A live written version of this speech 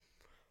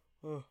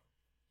Uh,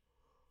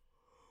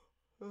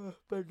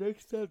 but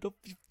next time,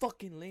 don't be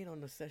fucking late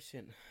on the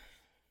session.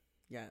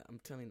 Yeah, I'm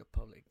telling the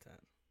public that.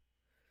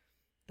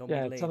 Don't be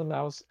Yeah, tell late. them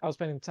I was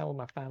spending time with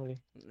my family.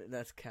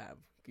 That's cab.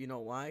 You know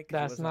why? Because it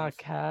That's was on. not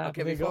cap,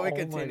 Okay, nigga. before we Oh my god.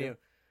 continue,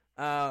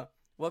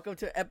 welcome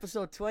to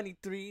episode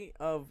 23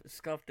 of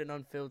Scuffed and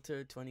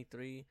Unfiltered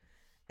 23,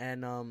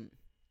 and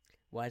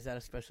why is that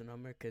a special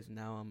number? Because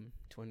now I'm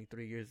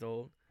 23 years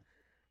old,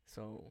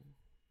 so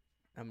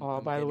Oh,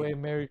 I'm by the way,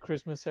 getting. Merry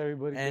Christmas,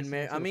 everybody And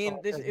listening I to the mean,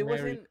 this podcast. it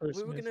Merry wasn't.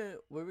 Christmas.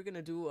 We were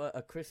gonna do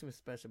a Christmas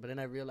special, but then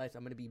I realized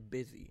I'm gonna be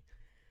busy,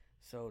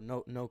 so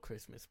no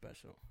Christmas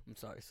special. I'm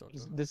sorry, Soto.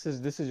 This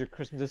is your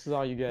Christmas. This is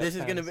all you get, This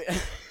is gonna be.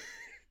 fans.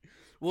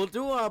 We'll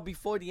do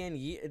before the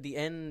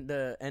end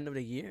of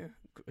the year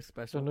So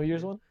special. New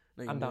Year's Yeah, one,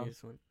 like I'm New down.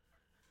 Year's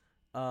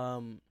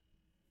one.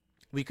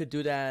 We could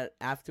do that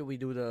after we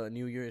do the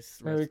New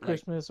Year's Merry like.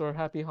 Christmas or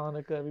Happy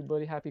Hanukkah,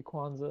 everybody. Happy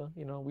Kwanzaa.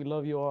 We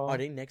love you Are all.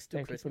 they next to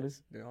Thank you for Christmas?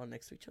 listening. They're all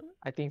next to each other.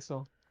 I think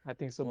so. I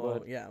think so, Well,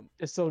 but yeah,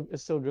 it's still good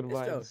it's still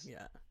vibes.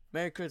 yeah.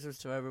 Merry Christmas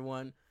to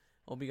everyone.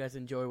 Hope you guys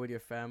enjoy with your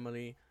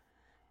family.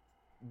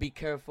 Be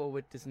careful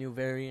with this new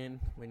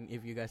variant when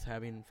if you guys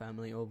having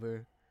family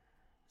over.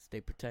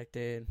 Stay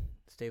protected.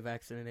 Stay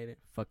vaccinated.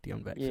 Fuck the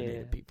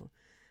unvaccinated Yeah. people.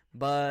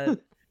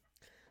 But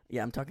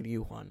yeah, I'm talking to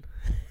you, Juan.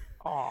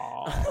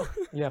 Oh,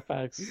 yeah,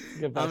 facts.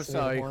 Get I'm vaccinated,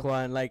 sorry, Juan.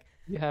 Juan. Like,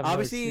 You have no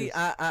obviously, excuse.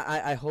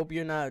 I hope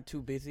you're not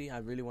too busy. I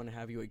really want to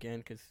have you again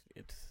because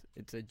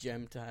it's a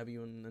gem to have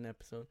you in an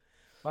episode.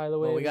 By the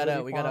But way,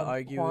 everybody, we gotta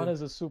Juan argue. is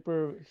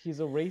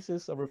he's a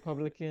racist, a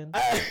Republican.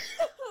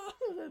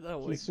 That's not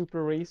what- He's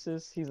super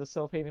racist. He's a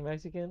self-hating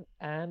Mexican,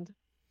 and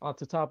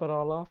to top it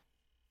all off,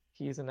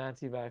 he's an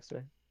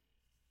anti-vaxxer.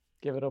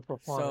 Give it up for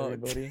Juan, so,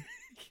 everybody.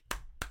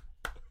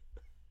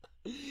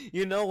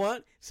 you know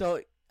what? So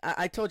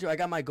I told you I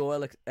got my Go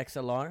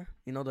XLR.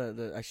 You know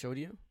the I showed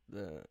you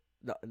the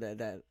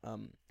that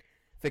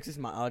fixes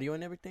my audio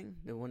and everything.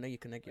 The one that you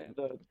connect your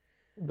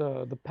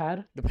The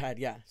pad. the pad,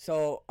 yeah.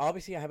 So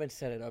obviously I haven't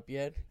set it up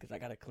yet because I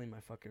gotta clean my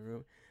fucking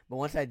room. But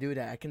once I do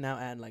that, I can now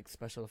add like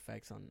special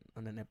effects on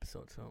an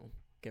episode. So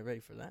get ready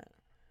for that.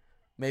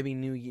 Maybe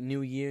new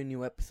year,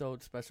 new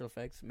episode, special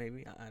effects.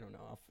 Maybe I don't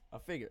know. I'll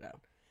figure it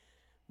out.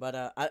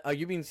 But are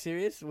you being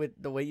serious with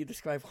the way you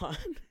describe Juan?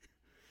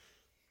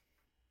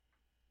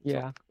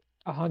 Yeah,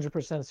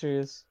 100%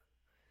 serious.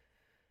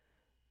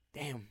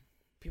 Damn,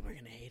 people are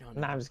gonna hate on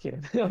Nah, me. I'm just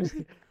kidding. I'm just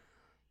kidding.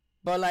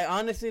 But like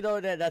honestly though,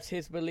 that's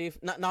his belief.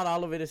 Not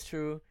all of it is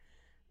true.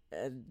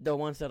 The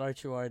ones that are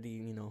true are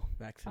the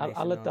vaccination.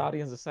 I'll let the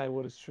audience decide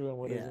what is true and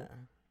what Yeah. not.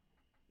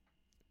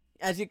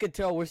 As you can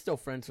tell, we're still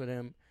friends with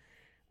him.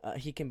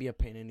 He can be a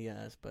pain in the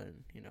ass, but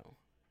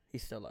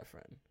he's still our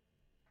friend.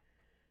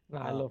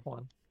 Nah, I love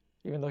Juan,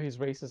 even though he's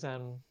racist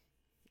and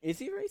Is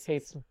he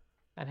racist?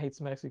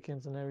 hates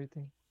Mexicans and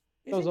everything.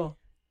 Isn't So,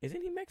 he,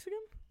 isn't he Mexican?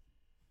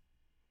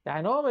 yeah,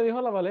 I know, me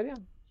dijo la Valeria.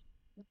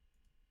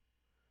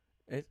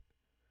 Is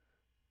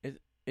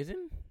is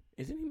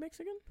isn't he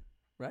Mexican?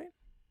 Right?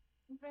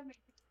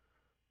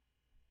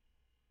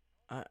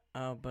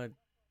 But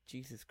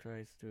Jesus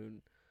Christ,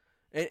 dude.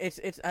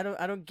 It's I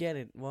don't get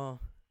it. Well,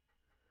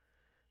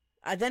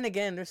 then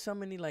again, there's so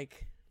many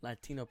like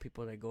Latino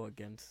people that go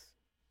against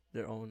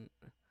their own.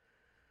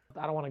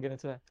 I don't want to get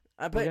into that.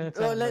 But gonna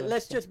tell him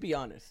let's that. just be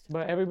honest.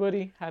 But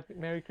everybody,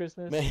 Merry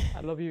Christmas.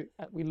 I love you.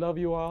 We love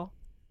you all.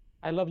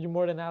 I love you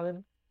more than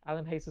Alan.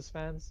 Alan hates his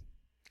fans.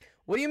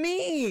 What do you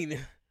mean?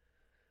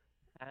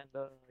 And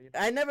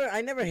I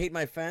never hate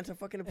my fans. I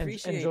fucking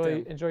appreciate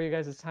them. enjoy you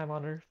guys' time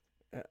on Earth.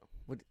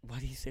 Why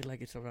do you say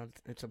like it's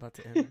about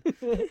to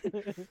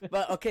end?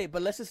 But okay,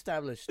 but let's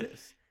establish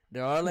this.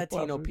 There are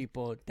Latino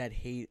people that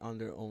hate on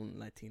their own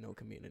Latino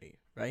community,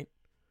 right?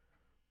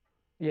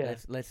 Yeah.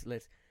 Let's.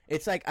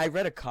 It's like I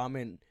read a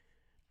comment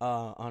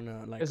on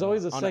a like. It's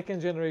always the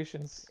second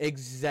generations.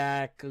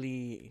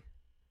 Exactly.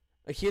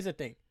 Here's the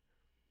thing.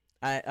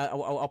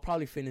 I'll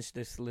probably finish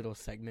this little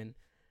segment.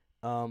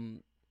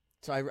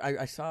 So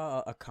I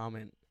saw a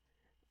comment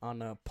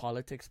on a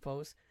politics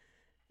post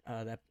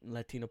that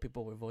Latino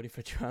people were voting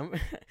for Trump,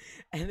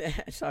 and then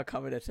I saw a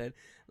comment that said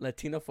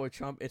Latino for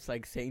Trump. It's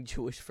like saying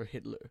Jewish for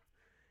Hitler.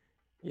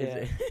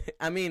 Yeah.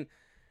 I mean,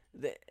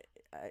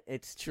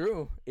 it's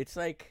true. It's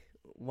like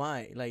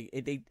why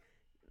they.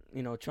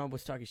 Trump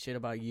was talking shit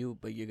about you,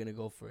 but you're gonna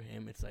go for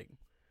him. It's like,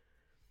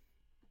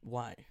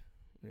 why?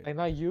 Like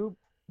not you,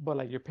 but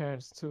like your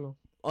parents too.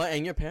 Oh,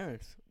 and your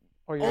parents.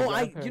 Or your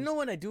You know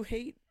what I do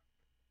hate?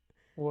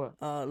 What?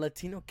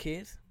 Latino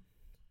kids,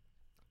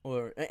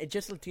 or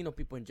just Latino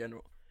people in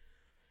general,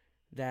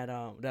 that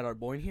are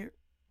born here,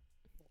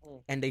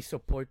 and they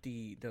support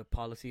the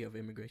policy of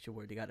immigration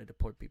where they gotta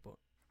deport people,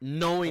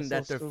 knowing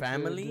That's that so their stupid,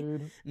 family,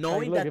 dude.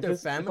 knowing Like, that their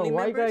family if a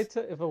white members.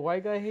 guy if a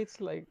white guy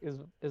hates like is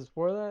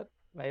for that,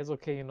 like it's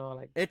okay,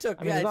 like It's okay.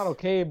 I mean, it's not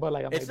okay, but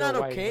like I'm it's like,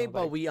 not white, okay,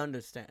 but like, we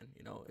understand.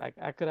 like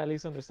I could at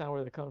least understand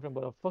where they're coming from.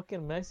 But a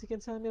fucking Mexican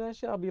telling me that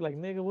shit, I'll be like,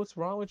 nigga, what's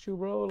wrong with you,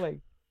 bro?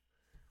 Like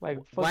Why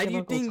do fucking you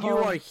Uncle think you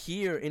Tom. are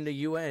here in the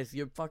U.S.?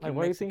 You're fucking Like,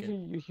 why do you Mexican.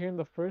 think you're here in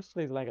the first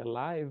place, like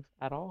alive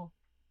at all?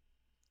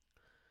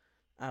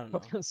 I don't know.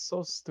 Fucking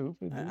so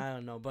stupid, dude. I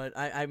don't know, but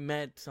I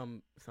met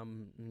some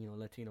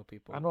Latino I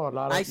people. know a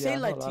lot I of say I know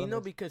a lot of Latino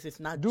Mex because it's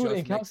not dude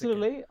in just Casa Mexican.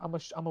 Ley.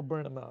 I'm a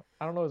burn him out.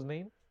 I don't know his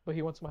name, but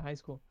he went to my high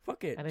school,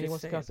 Fuck it, and then he just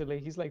went to say it. Casa Ley.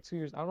 He's like 2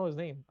 years. I don't know his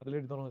name. I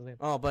literally don't know his name.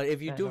 Oh, but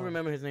if you And do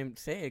remember his name,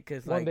 say it,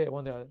 cause one like day,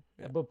 one day.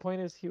 yeah. But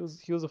point is, he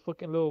was a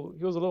fucking little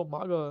he was a little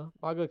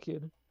MAGA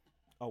kid,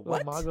 Oh little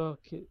what? MAGA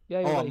kid. Yeah,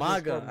 he was Oh, a like he was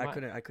MAGA. called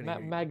I couldn't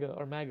hear you. MAGA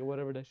or MAGA,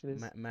 whatever that shit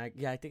is.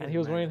 Yeah, I think And it's he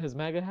was wearing MAGA. his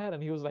MAGA hat,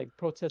 and he was like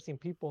protesting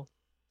people.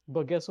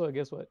 But guess what?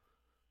 Guess what?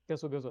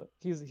 Guess what? Guess what?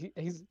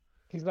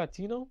 He's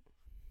Latino.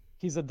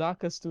 He's a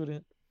DACA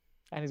student,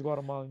 and he's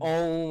Guatemalan.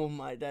 Oh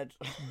my, that's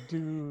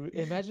Dude,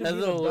 imagine that's being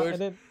the a DACA, worst.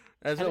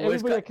 That's and the worst.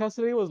 everybody at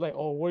custody was like,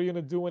 "Oh, what are you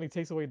gonna do when he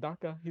takes away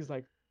DACA?" He's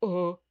like,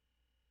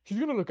 he's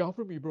gonna look out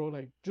for me, bro.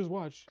 Like, just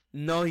watch."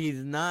 No,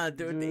 he's not,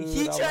 dude. He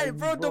Dude, I'm tried, like,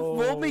 bro. The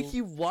moment bro.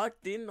 he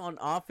walked in on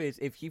office,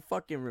 if he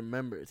fucking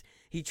remembers,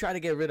 he tried to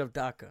get rid of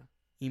DACA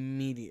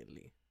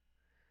immediately.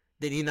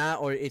 Did he not,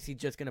 or is he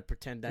just gonna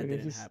pretend that Dude,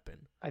 didn't he's. happen?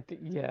 I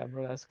think, yeah,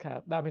 bro. That's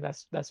cap. I mean,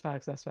 that's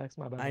facts. That's facts.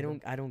 My bad. I My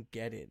don't, bad. I don't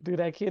get it. Dude,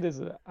 that kid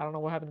is. I don't know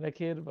what happened to that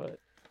kid, but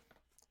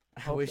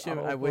I wish him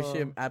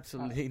I,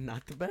 absolutely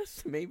not the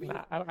best. Maybe.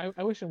 nah,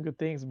 I wish him good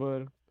things,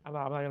 but I'm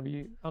not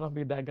gonna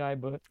be that guy.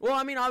 But Well,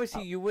 I mean,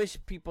 obviously, you wish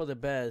people the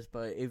best,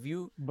 but if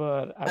you,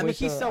 I I mean, wish.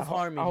 he's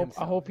self-harming I hope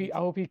himself. I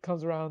hope he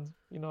comes around.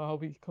 I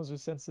hope he comes to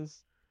his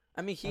senses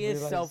I mean, he and is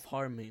realize.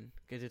 self-harming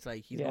because it's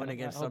like he's Yeah, going I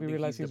against hope he something he's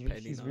realizes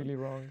depending he's on. really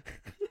wrong.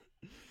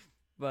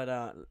 But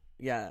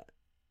yeah.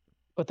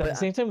 But at But the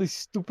same time, these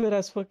stupid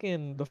ass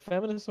fucking the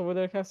feminists over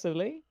there at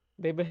Castellet,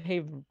 they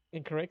behave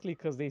incorrectly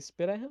because they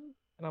spit at him,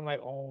 and I'm like,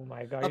 oh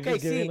my god, okay, see, you're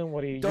just giving him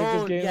what he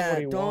don't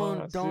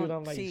wants, dude. don't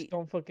I'm like, see,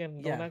 don't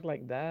yeah, act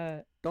like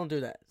that. don't do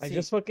that. Like, See,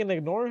 just fucking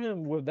ignore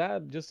him with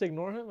that. Just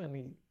ignore him,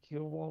 and he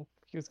won't.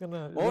 It's or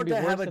gonna be to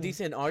have worse a than.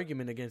 decent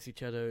argument against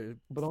each other,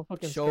 But don't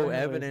fucking show spare him,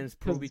 evidence,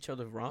 prove each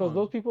other because wrong.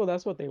 those people,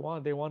 that's what they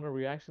want. They want a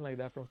reaction like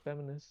that from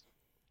feminists.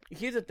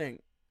 Here's the thing,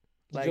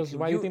 like Just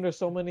why do you think there's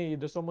so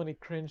many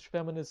cringe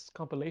feminist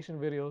compilation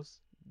videos?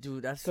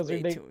 dude, that's Because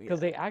way too. Yeah.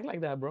 they act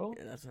like that, bro.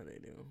 Yeah, that's what they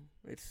do.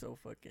 It's so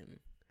fucking.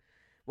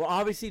 Well,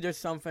 obviously, there's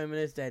some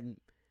feminists that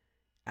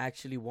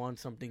actually want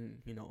something,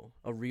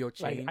 a real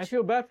change. Like, I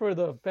feel bad for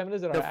the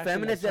feminists that the are actually,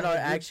 feminists like, that are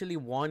trying to do. actually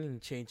wanting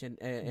change, and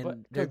But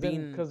they're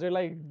because they're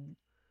like,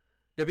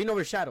 being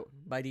overshadowed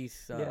by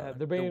these. yeah, they're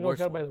the being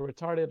worst overshadowed by ones.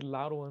 the retarded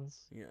loud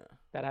ones Yeah.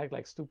 that act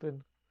like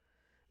stupid.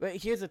 But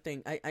here's the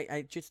thing.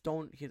 I just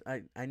don't.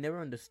 I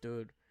never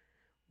understood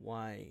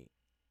why,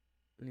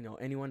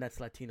 anyone that's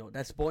Latino,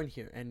 that's born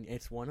here, and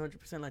it's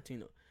 100%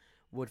 Latino,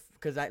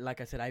 because like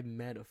I said, I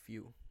met a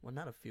few. Well,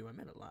 not a few. I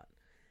met a lot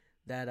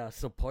that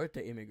support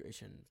the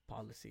immigration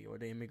policy or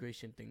the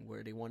immigration thing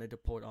where they want to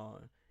deport all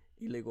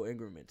illegal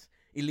immigrants.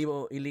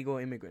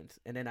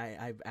 And then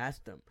I've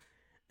asked them,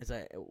 it's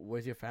like,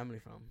 where's your family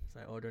from? It's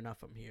like, oh, they're not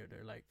from here.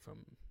 They're like from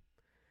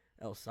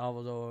El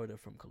Salvador. They're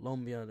from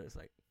Colombia. There's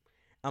like,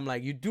 I'm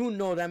like, you do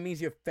know that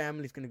means your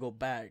family's gonna go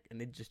back, and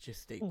they just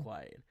stay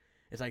quiet.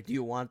 It's like, do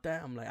you want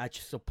that? I'm like, I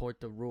just support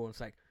the rule. It's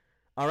like,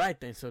 all right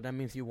then. So that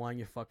means you want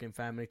your fucking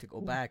family to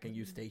go back, and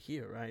you stay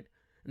here, right?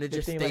 And they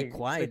just stay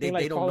quiet. They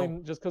don't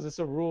know. Just because it's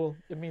a rule,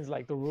 it means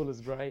like the rule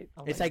is right.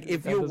 It's like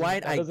if you're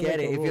white, I get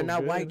it. If you're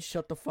not white,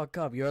 shut the fuck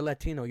up. You're a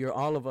Latino. You're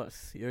all of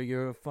us.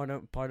 You're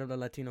part of the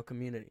Latino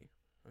community.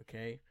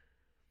 Okay.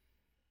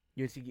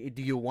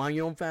 Do you want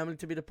your own family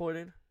to be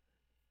deported?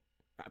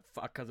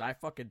 Cause I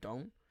fucking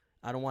don't.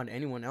 I don't want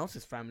anyone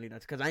else's family.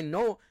 That's because I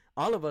know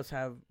all of us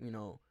have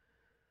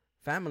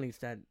families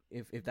that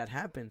if that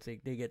happens,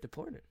 they get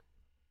deported.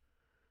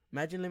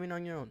 Imagine living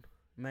on your own.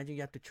 Imagine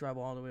you have to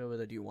travel all the way over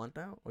there. Do you want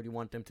that, or do you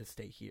want them to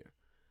stay here,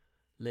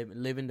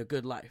 living the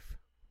good life,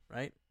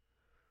 right?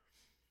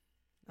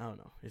 I don't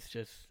know. It's.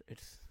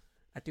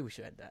 I think we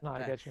should end that. No, I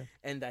get you.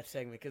 End that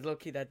segment, because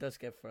low-key that does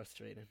get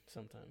frustrating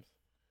sometimes.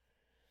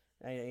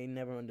 I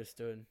never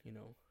understood,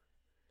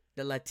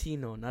 the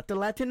Latino, not the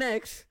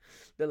Latinx,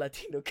 the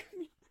Latino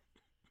community.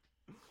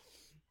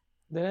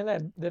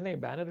 Didn't they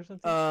ban it or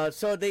something?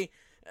 So they.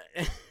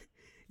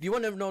 Do you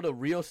want to know the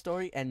real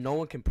story? And no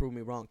one can prove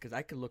me wrong, because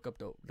I can look up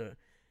the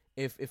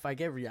if I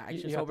get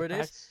reactions over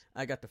this,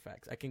 I got the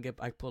facts.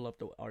 I pull up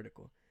the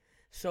article.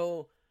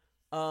 So,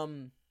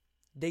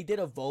 they did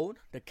a vote,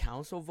 the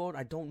council vote.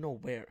 I don't know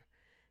where,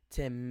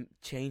 to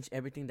change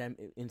everything that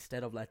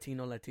instead of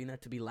Latino Latina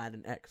to be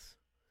Latinx,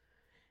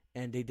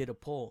 and they did a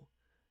poll.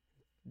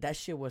 That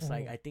shit was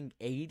like, I think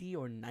 80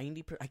 or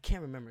 90. I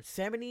can't remember,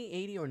 70,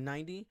 80 or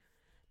 90,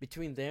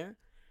 between there.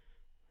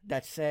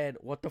 That said,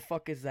 what the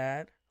fuck is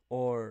that?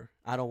 Or,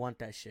 I don't want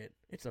that shit.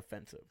 It's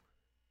offensive.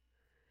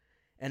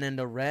 And then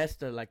the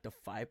rest are like the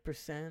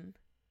 5%.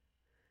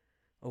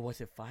 Or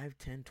was it 5,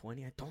 10,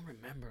 20? I don't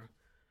remember.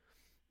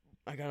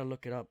 I gotta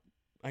look it up.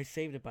 I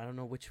saved it, but I don't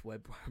know which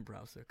web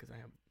browser, because I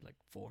have like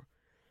 4.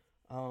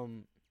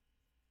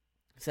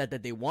 Said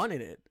that they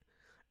wanted it.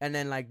 And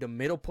then like the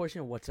middle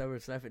portion,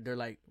 whatever's left, they're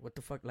like, what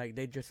the fuck? Like,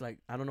 they just like,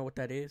 I don't know what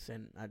that is,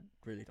 and I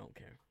really don't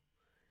care.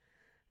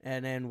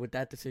 And then with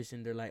that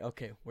decision, they're like,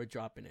 okay, we're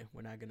dropping it.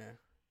 We're not gonna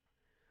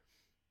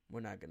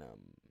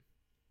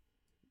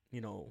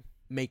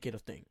make it a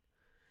thing.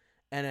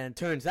 And then it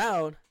turns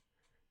out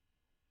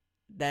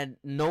that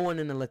no one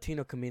in the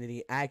Latino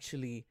community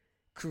actually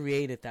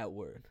created that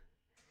word,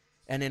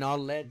 and it all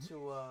led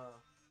to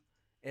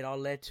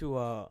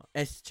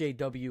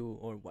SJW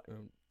or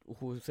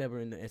whoever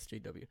in the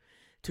SJW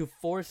to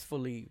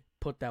forcefully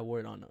put that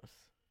word on us,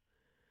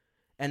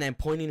 and then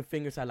pointing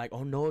fingers at like,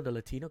 oh no, the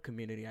Latino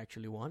community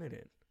actually wanted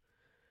it,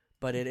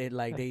 but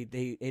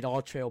it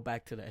all trailed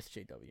back to the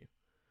SJW.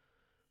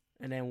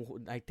 And then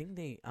I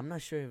think I'm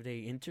not sure if they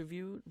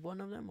interviewed one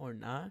of them or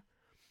not.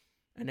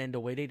 And then the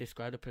way they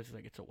describe the person,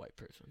 like it's a white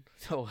person.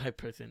 So a white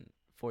person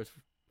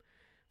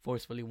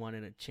forcefully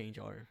wanted to change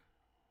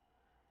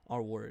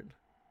our word.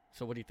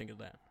 So what do you think of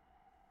that?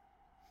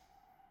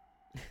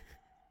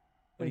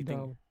 What do you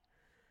think?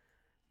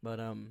 But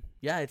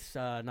yeah, it's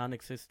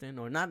non-existent,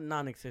 or not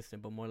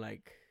non-existent, but more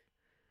like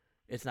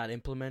it's not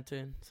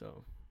implemented.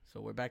 So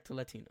we're back to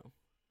Latino.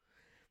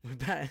 We're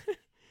back.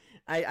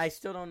 I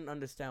still don't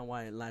understand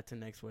why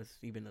Latinx was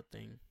even a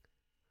thing.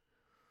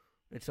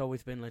 It's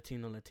always been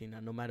Latino,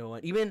 Latina, no matter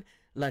what. Even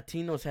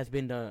Latinos has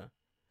been a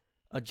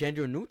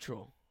gender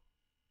neutral,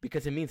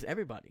 because it means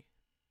everybody.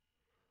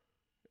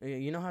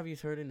 You know how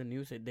you've heard in the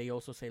news that they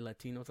also say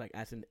Latinos, like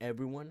as in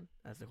everyone,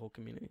 as the whole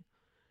community?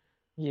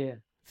 Yeah.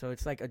 So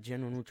it's like a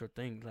gender neutral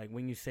thing. Like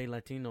when you say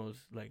Latinos,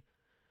 like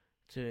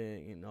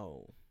to,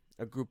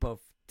 a group of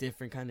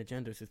different kind of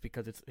genders, it's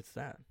because it's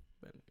that.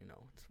 But,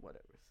 it's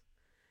whatever.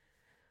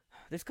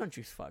 This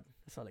country's fucked.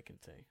 That's all I can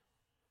say.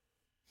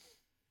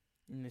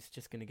 And it's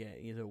just gonna get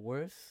either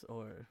worse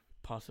or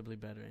possibly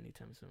better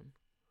anytime soon.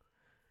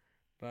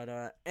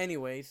 But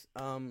anyways,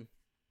 time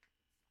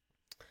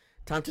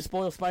to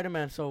spoil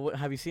Spider-Man. So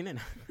have you seen it?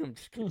 I'm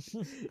just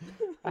kidding.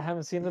 I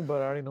haven't seen it,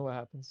 but I already know what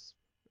happens.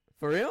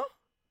 For real?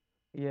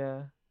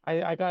 Yeah.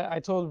 I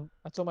told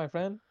my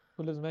friend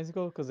who lives in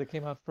Mexico, because it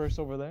came out first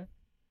over there.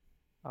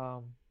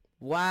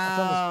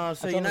 Wow.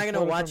 So you're not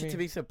gonna watch it to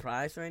be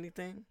surprised or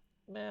anything?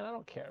 Man, I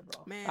don't care,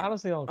 bro. Man.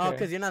 Honestly, I don't care. Oh,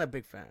 because you're not a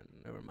big fan.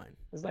 Never mind.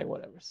 It's like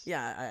whatever.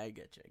 Yeah, I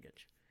get you.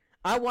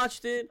 I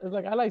watched it. It's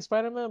like I like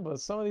Spider-Man,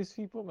 but some of these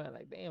people, man,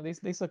 like damn,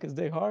 they suck his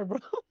dick hard, bro.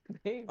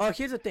 Oh,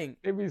 here's the thing.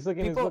 They be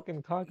sucking his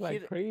fucking cock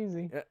like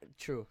crazy.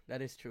 True,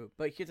 that is true.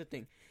 But here's the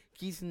thing.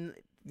 He's,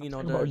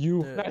 about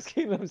you. Fuck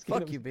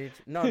you, bitch.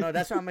 No,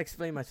 that's why I'm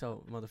explaining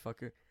myself,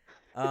 motherfucker.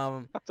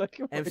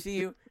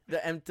 MCU,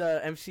 the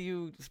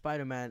MCU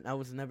Spider-Man, I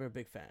was never a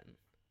big fan.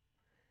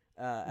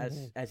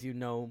 As you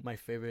know, my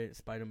favorite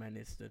Spider-Man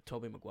is the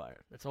Tobey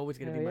Maguire. That's always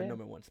gonna be my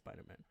number one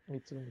Spider-Man.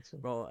 Me too.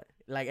 Bro,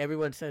 like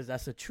everyone says,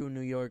 that's a true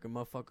New Yorker.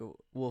 Motherfucker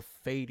will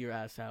fade your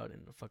ass out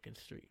in the fucking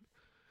street.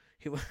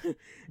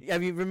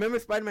 Have you remember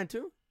Spider-Man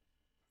 2?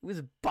 He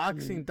was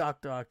boxing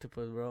Dr.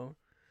 Octopus, bro.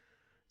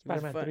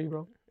 Spider-Man 3,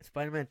 bro.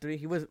 Spider-Man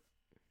 3.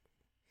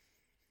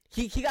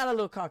 He got a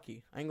little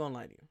cocky. I ain't gonna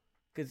lie to you,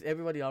 because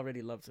everybody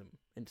already loves him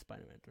in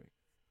Spider-Man 3.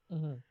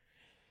 Mm-hmm.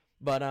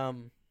 But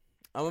I'm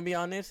gonna be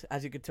honest.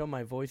 As you can tell,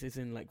 my voice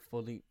isn't like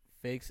fully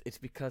fixed. It's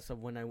because of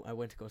when I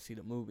went to go see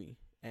the movie,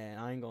 and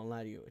I ain't gonna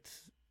lie to you,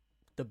 it's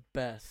the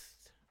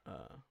best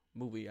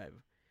movie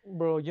I've.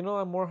 Bro,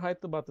 I'm more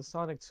hyped about the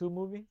Sonic 2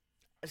 movie.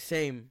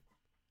 Same.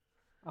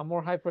 I'm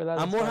more hyped for that.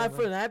 I'm more hyped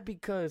for that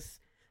because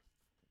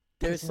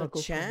there's a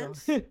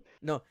chance.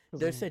 No,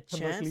 there's a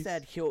chance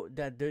that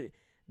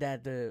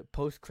that the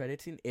post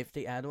credit scene, if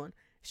they add one,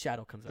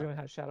 Shadow comes out. You're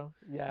gonna have Shadow?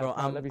 Yeah, bro.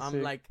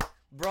 I'm like,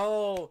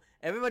 bro.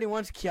 Everybody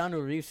wants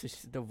Keanu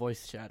Reeves to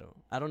voice Shadow.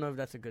 I don't know if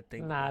that's a good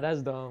thing. Nah,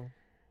 that's dumb.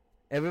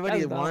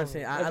 Everybody wants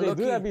it. If they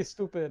do, that'd be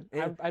stupid.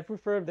 I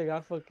prefer if they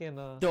got fucking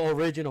the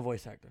original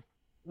voice actor.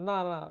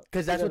 Nah.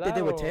 Because that's what they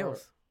did with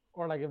Tails.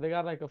 Or like if they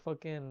got like a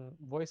fucking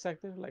voice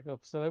actor, like a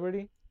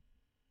celebrity,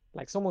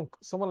 like someone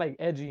like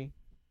edgy.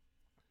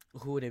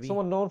 Who would it be?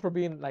 Someone known for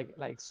being like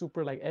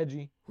super like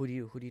edgy. Who do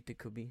you think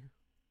could be?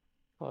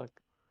 Fuck, I'm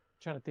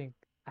trying to think.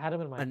 I had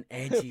him in mind. An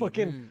edgy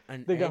fucking.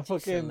 They got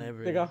fucking.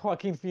 Celebrity. They got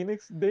Joaquin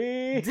Phoenix.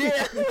 Damn.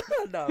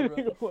 No,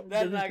 bro.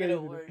 That's not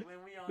gonna work.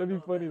 That'd be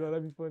funny though.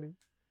 That'd be funny.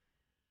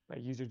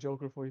 Like use your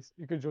Joker voice.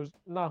 You could just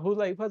who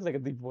has like a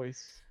deep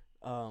voice.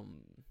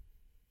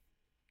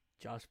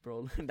 Josh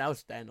Brolin. That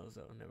was Thanos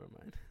though. Never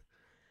mind.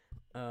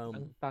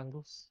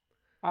 Thanos.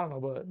 I don't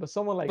know, but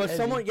someone like. But edgy.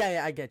 Someone,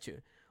 yeah, I get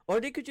you.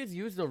 Or they could just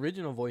use the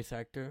original voice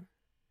actor.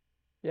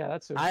 Yeah,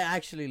 that's it. I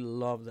actually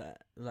love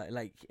that.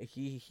 Like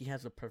he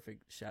has a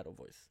perfect Shadow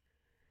voice.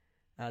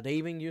 They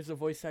even used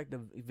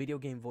the video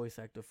game voice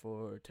actor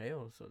for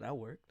Tails, so that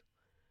worked.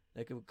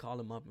 They could call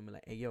him up and be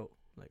like, "Hey, yo,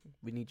 like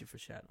we need you for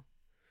Shadow."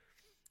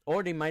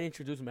 Or they might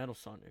introduce Metal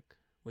Sonic,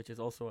 which is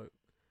also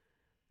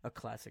a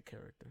classic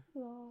character.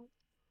 Wow.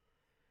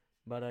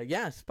 But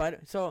yeah,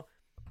 So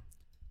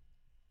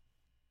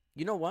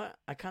you know what?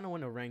 I kind of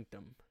want to rank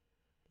them.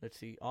 Let's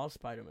see, all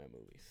Spider-Man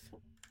movies.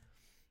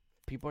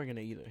 People are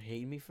gonna either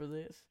hate me for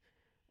this,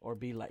 or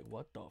be like,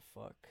 "What the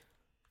fuck?"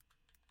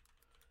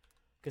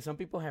 Because some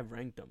people have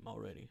ranked them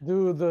already.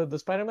 Dude, the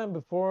Spider-Man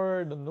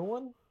before the new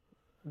one,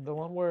 the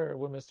one where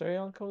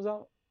Mysterio comes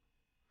out.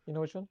 You know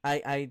which one?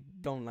 I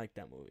don't like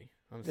that movie.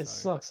 I'm It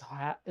sorry. sucks.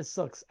 It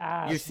sucks You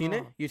ass, seen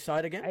it? huh? You saw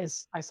it again?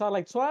 I saw it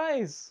like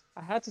twice.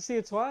 I had to see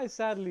it twice,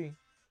 sadly. It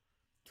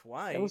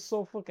was Twice.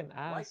 so fucking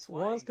Why ass.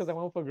 Once twice? because I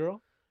went with a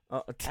girl,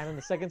 Uh, and then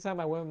the second time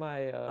another I went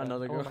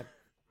girl. with my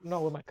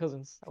no with my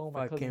cousins. I went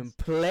with my Fucking cousins.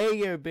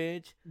 player,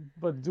 bitch.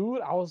 But dude,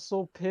 I was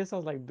so pissed. I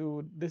was like,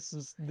 dude, this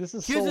is Here's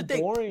so the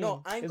thing. No, boring.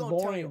 I ain't It's gonna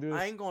tell boring, you. dude.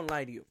 I ain't gonna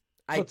lie to you.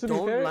 I But to be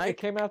don't fair, it like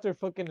came after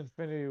fucking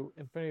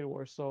Infinity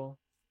War, so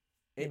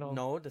you it. know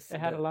No, it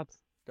had a lot.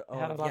 It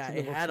had oh a lot yeah, to it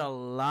live up had to. a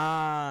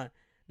lot.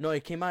 No,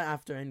 it came out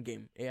after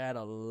Endgame. It had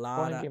a lot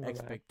Going of game my bad.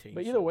 But either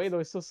expectations. way, though,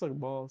 it still sucked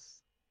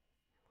balls.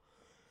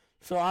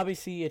 So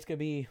obviously, it's gonna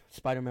be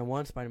Spider-Man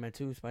 1, Spider-Man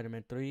 2,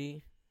 Spider-Man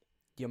 3,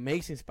 The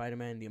Amazing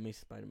Spider-Man, The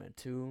Amazing Spider-Man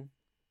 2,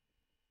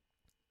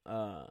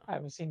 I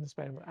haven't seen the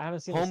Spider-Man. I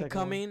haven't seen the second one.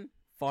 Homecoming,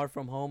 Far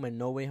From Home, and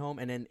No Way Home,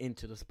 and then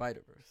Into the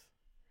Spider-Verse.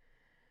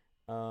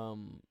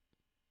 Um,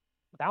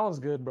 That one's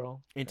good, bro.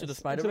 Into the Into the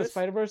Spider-Verse,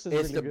 Spider-Verse is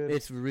really good.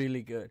 it's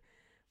really good,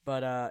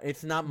 but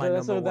it's not my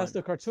That's number 1.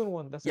 the cartoon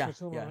one. That's the Yeah,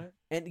 cartoon one, yeah. right?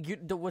 And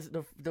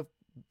the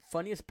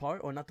funniest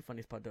part, or not the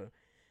funniest part,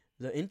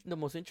 the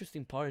most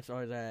interesting parts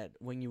are that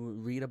when you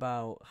read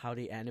about how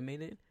they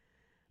animated,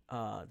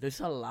 there's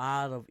a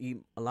lot of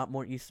a lot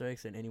more Easter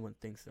eggs than anyone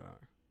thinks there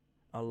are.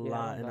 A Yeah, I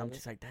lot, don't and doubt I'm it.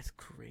 just like, that's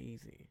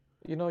crazy.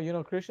 You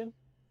know Christian?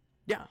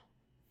 Yeah,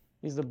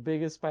 He's the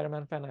biggest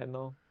Spider-Man fan I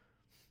know.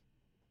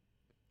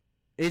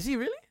 is he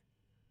really?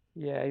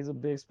 Yeah, he's a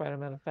big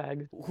Spider-Man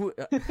fag. Who?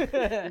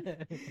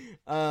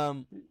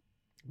 Um,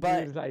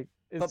 but Dude, like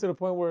it's but to the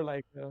point where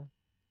like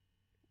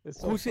it's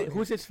so funny.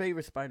 who's his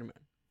favorite Spider-Man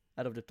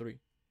out of the 3?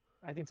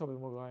 I think Tobey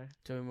Maguire.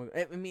 Tobey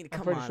Maguire. I mean, I'm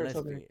come pretty on, sure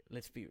Tobey.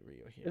 let's be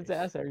real here. It's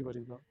that's everybody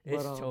though.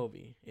 It's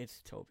Toby.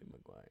 It's Toby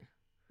Maguire.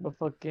 But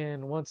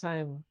fucking one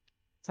time,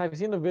 so have you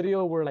seen the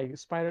video where like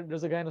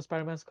there's a guy in a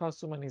Spider-Man's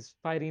costume and he's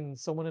fighting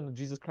someone in a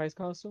Jesus Christ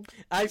costume,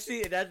 I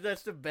see it.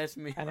 That's the best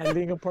meme. and like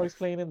Linkin Park's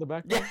playing in the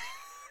Yeah, background.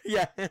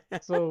 yeah.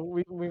 So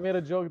we made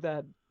a joke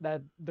that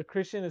the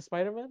Christian is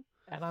Spider-Man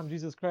and I'm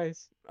Jesus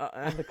Christ. Uh,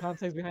 And the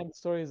context behind the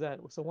story is that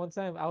so one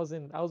time I was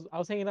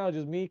hanging out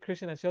just me,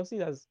 Christian, and Chelsea.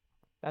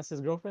 That's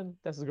his girlfriend.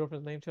 That's his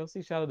girlfriend's name,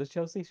 Chelsea. Shout out to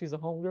Chelsea. She's a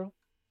homegirl.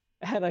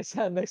 And I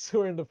sat next to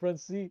her in the front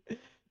seat.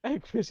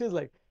 And Christian's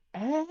like,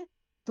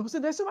 don't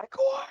sit next to my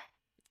car.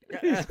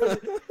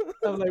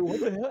 I'm like, what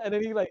the hell? And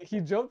then he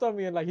jumped on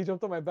me and he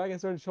jumped on my back and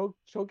started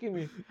choking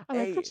me. I'm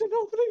like, Hey. Christian,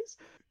 no, please.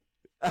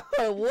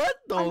 What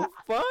the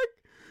fuck?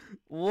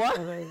 What?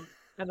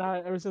 And I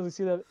ever since we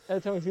see that, every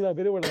time we see that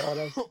video, we're like, oh,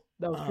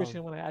 that was Oh,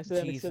 Christian when I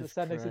accidentally Jesus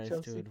sat next to Christ,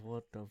 Chelsea. dude,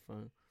 what the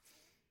fuck?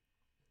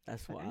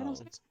 That's Like, "Hey, don't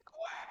sit wild. next to my car."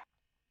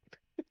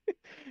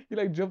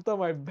 He jumped on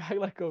my back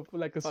like a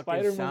Fucking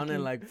spider sounded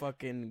monkey. like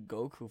fucking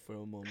Goku for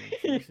a moment.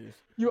 Jesus.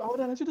 You out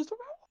that you just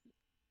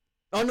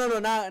Oh no,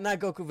 not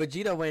Goku.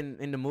 Vegeta when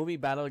in the movie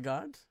Battle of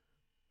Gods.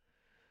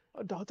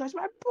 don't touch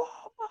my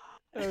ball.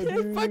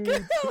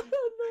 Fucking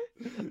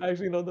I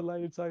actually know the line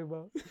you're talking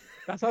about.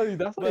 That's how he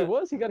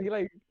was. He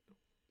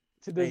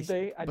to this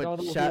day I don't know if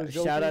he was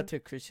joking. Shout out to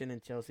Christian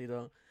and Chelsea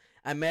though.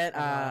 I met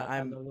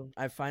I love them.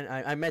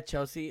 I met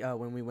Chelsea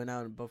when we went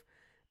out and both.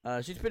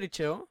 She's pretty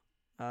chill.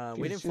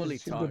 We didn't fully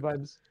she's talk. good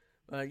vibes.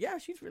 Yeah,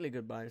 she's really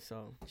good vibes.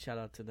 So shout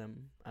out to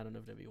them. I don't know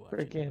if they'll be watching.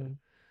 Freaking.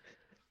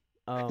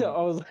 I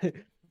was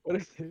like, what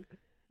is it?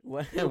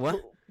 What? It was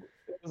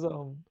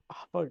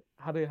fuck.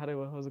 How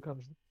was the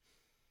conversation?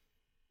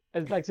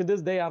 It's like to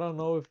this day I don't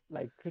know if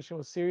Christian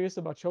was serious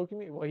about choking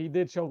me. Well, he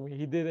did choke me.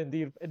 He did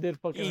indeed. It did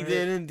fucking. He hurt.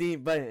 did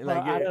indeed, but But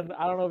I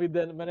don't know if he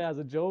did meant it as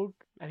a joke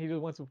and he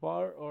just went too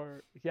far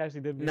or he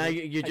actually did. Now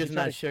you're just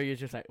not sure. You're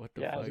just like, what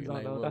the yeah, fuck? I just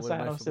don't know. What That's why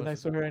am I don't sit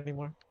next to her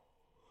anymore.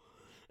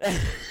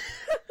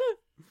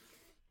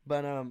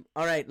 But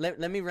all right. Let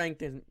me rank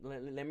this.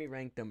 Let me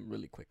rank them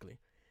really quickly.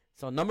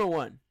 So number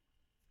 1,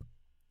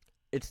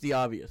 it's the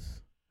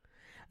obvious.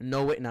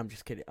 No way. No, I'm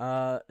just kidding.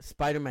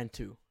 Spider-Man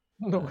 2.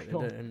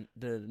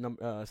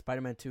 No,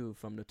 Spider-Man 2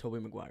 from the Tobey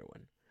Maguire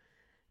one.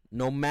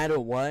 No matter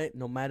what,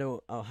 no matter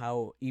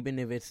how, even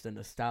if it's the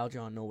nostalgia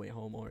on No Way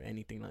Home or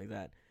anything like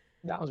that,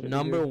 that was really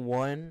number good.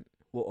 1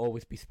 will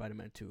always be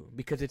Spider-Man 2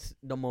 because it's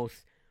the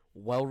most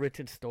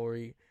well-written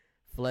story,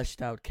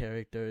 fleshed out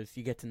characters.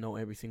 You get to know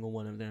every single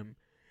one of them.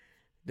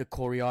 The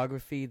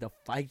choreography, the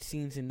fight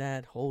scenes in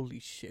that, holy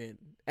shit.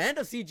 And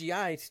the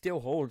CGI still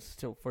holds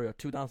for a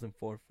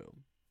 2004 film.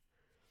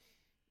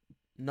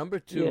 Number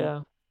 2.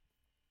 Yeah.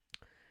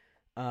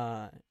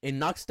 It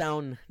knocks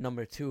down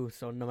number 2.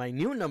 So my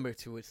new number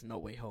 2 is No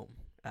Way Home.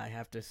 I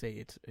have to say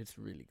it's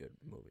a really good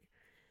movie.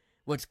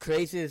 What's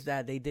crazy is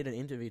that they did an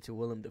interview to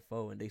Willem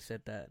Dafoe and they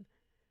said that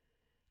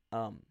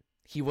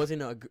he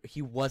wasn't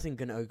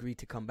gonna agree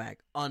to come back.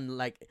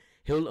 Unlike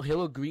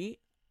he'll agree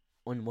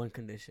on one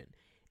condition: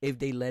 if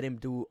they let him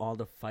do all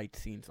the fight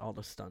scenes, all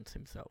the stunts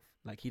himself.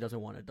 Like he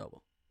doesn't want to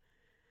double.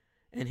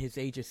 And his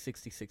age is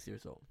 66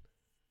 years old.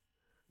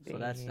 So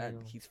that's that.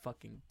 He's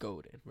fucking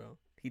goated, bro.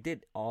 He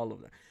did all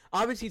of them.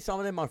 Obviously, some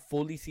of them are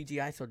fully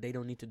CGI, so they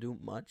don't need to do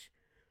much.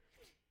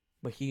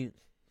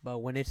 But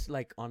when it's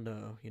on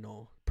the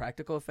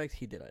practical effects,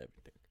 he did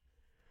everything.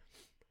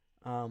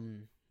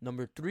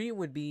 Number 3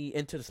 would be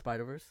Into the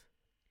Spider-Verse.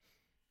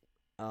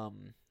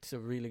 It's a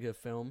really good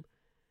film.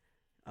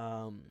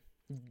 Um,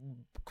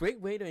 Great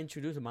way to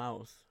introduce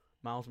Miles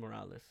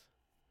Morales.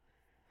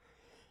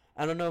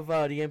 I don't know if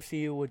the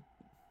MCU would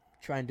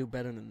try and do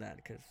better than that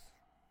because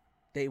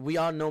we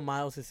all know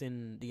Miles is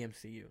in the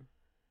MCU.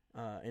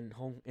 In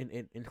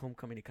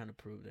Homecoming, he kind of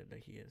proved it that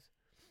he is.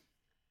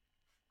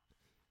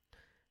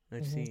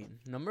 Let's see,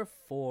 number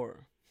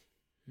 4.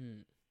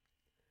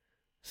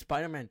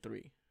 Spider-Man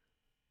 3.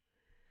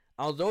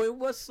 Although it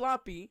was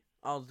sloppy,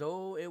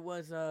 although it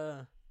was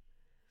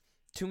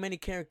too many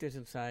characters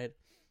inside,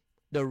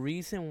 the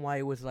reason why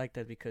it was like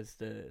that because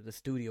the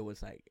studio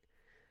was like,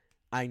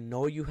 I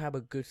know you have a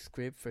good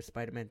script for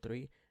Spider-Man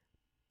 3,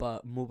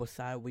 but move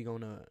aside, we're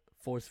gonna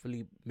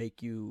forcefully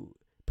make you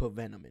put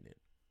Venom in it.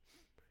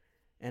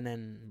 And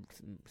then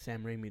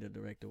Sam Raimi, the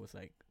director, was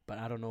like, but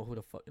I don't know who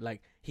the fuck,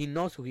 like, he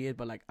knows who he is,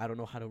 but like, I don't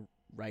know how to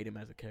write him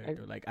as a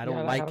character. Like, I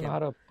don't like I don't him.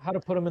 know how to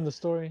put him in the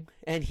story.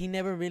 And he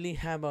never really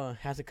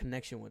has a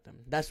connection with them.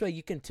 That's why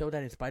you can tell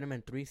that in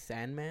Spider-Man 3,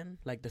 Sandman,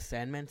 like the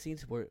Sandman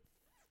scenes were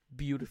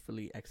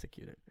beautifully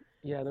executed.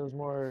 Yeah, there was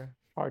more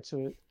heart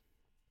to it.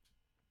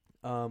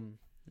 That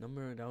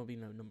would be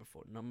number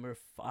 4. Number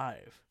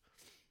 5.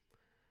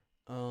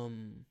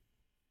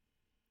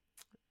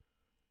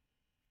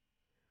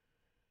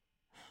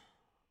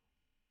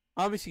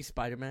 Obviously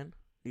Spider-Man,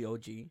 the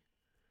OG,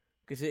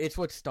 because it's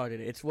what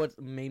started it. It's what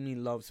made me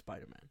love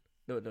Spider-Man,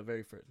 the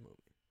very first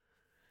movie.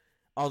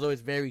 Although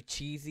it's very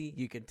cheesy,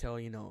 you can tell,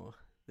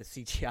 the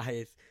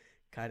CGI is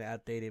kind of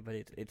outdated, but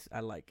it's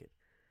I like it.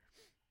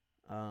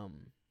 So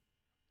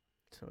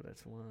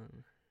that's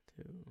 1,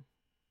 2,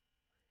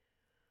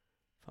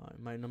 5.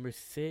 My number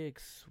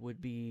 6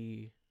 would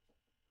be,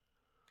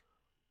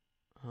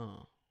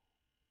 I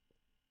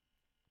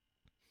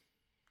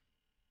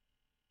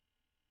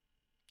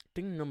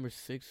think number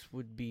 6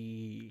 would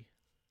be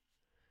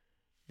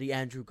the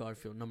Andrew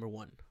Garfield, number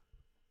 1.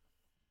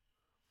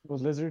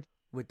 Was Lizard?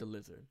 With the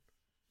Lizard.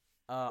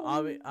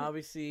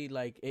 Obviously,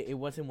 like, it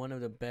wasn't one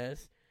of the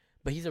best,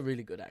 but he's a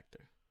really good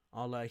actor.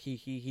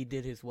 He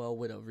did his well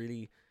with a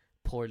really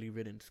poorly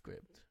written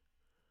script.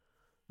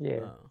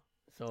 Yeah.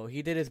 So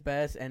he did his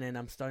best, and then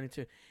I'm starting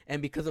to,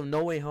 and because of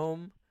No Way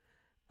Home,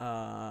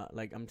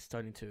 like, I'm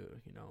starting to,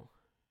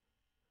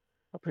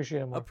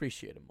 appreciate him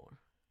more.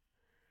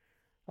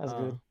 That's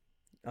good.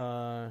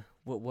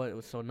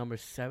 What? So number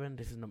 7.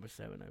 This is number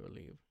 7, I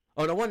believe.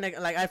 Oh, the one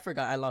like I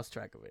forgot. I lost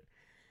track of it.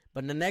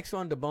 But the next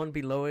one, the bone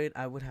below it,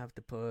 I would have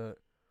to put.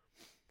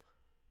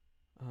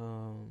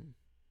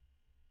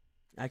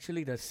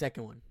 Actually, the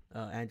second one,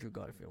 Andrew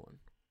Garfield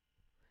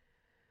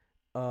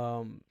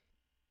one.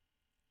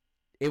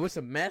 It was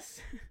a mess,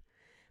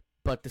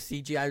 but the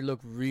CGI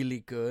looked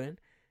really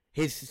good.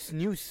 His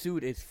new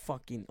suit is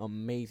fucking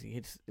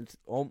amazing.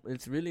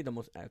 It's really the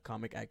most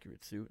comic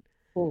accurate suit.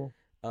 Oh.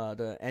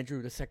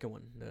 The second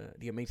one,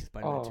 the Amazing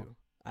Spider-Man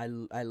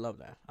 2. I love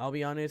that. I'll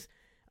be honest,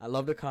 I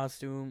love the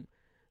costume.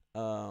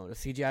 The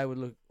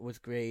CGI was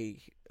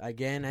great.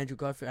 Again, Andrew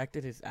Garfield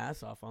acted his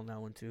ass off on that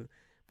one too.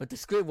 But the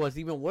script was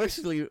even worse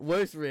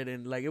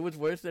written. Like, it was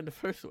worse than the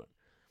first one.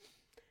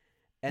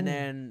 And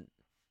then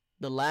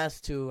the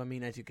last 2, I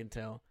mean, as you can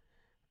tell,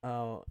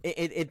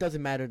 it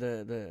doesn't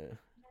matter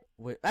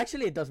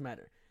actually it does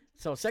matter.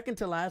 So second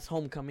to last,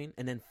 Homecoming,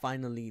 and then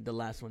finally the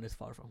last one is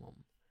Far From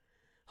Home.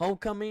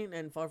 Homecoming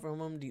and Far From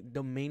Home,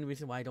 the main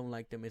reason why I don't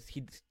like them is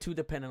he's too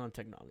dependent on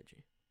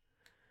technology.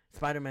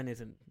 Spider-Man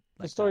isn't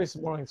like the story that. is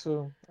boring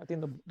too. I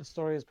think the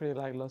story is pretty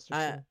lackluster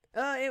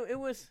too. It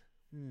was.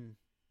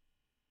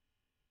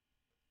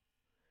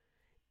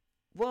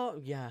 Well,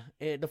 yeah.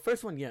 The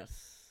first one,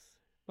 yes.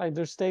 Like,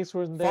 their stakes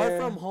weren't there. Far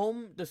From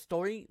Home, the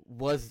story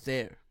was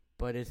there,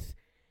 but it's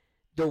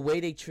the way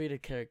they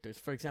treated characters.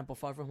 For example,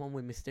 Far From Home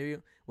with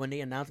Mysterio, when they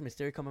announced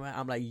Mysterio coming out,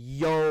 I'm like,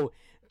 yo,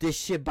 this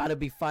shit about to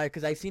be fire,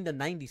 because I've seen the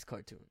 90s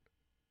cartoon.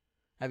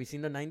 Have you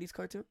seen the 90s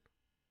cartoon?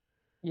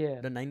 Yeah.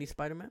 The 90s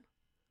Spider-Man?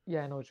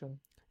 Yeah, I know which one.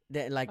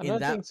 Another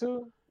thing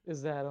too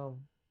is that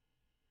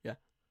yeah,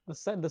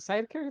 the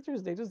side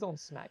characters, they just don't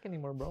smack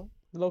anymore, bro.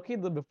 Low-key,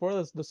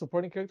 before the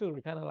supporting characters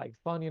were kind of like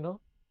fun, Yeah.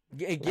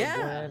 Like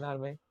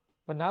Gwen,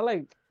 but now,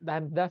 like,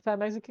 that fat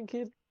Mexican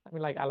kid, I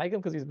mean, like, I like him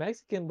because he's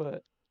Mexican,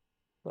 but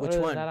which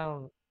one? That, I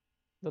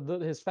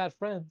don't. His fat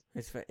friend.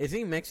 Is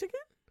he Mexican?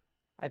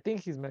 I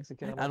think he's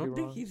Mexican. I don't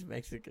think he's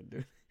Mexican,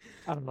 dude.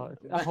 I don't know.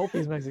 I hope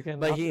he's Mexican.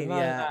 But then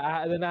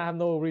I have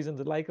no reason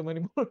to like him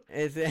anymore.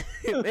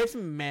 It's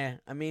meh.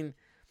 I mean,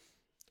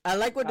 I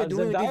like what they're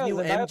doing with this new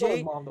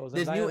MJ.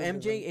 This new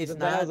MJ is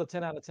not. Zendaya's a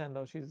 10 out of 10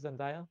 though. She's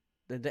Zendaya.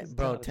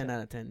 Bro, 10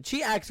 out of 10.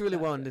 She acts really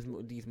well in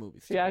these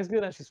movies. She acts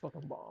good and she's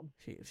fucking bomb.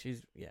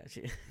 She's.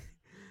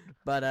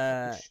 But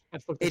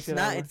it's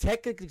not.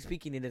 Technically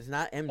speaking, it is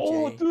not MJ.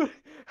 Oh, dude,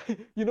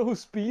 you know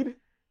who's Speed?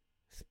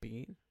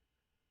 Speed.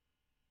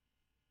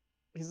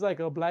 He's like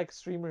a black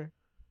streamer.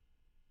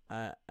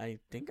 I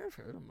think I've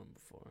heard of him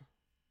before.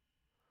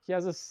 He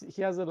has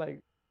a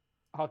like.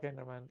 Okay,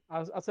 never mind.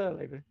 I'll tell you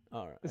later.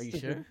 All right. Are you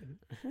sure?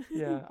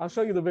 Yeah, I'll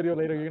show you the video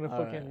later. You're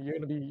gonna Right.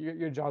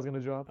 your jaw's gonna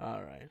drop.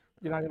 All right.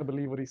 You're not gonna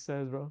believe what he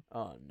says, bro.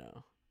 Oh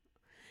no.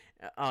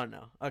 Oh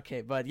no.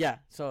 Okay, but yeah.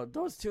 So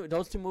those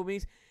two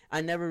movies,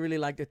 I never really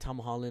liked the Tom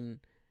Holland,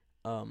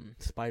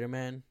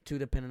 Spider-Man. Too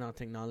dependent on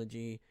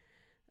technology.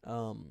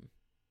 Um,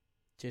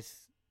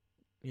 just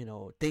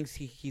thinks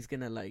he's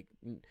gonna like.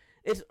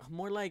 It's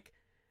more like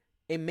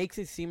it makes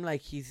it seem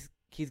like he's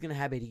gonna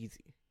have it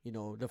easy.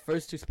 The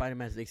first two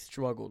Spider-Mans, they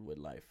struggled with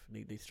life.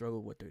 They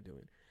struggled with what they're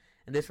doing,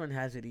 and this one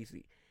has it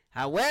easy.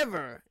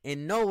 However,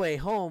 in No Way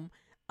Home,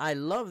 I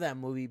love that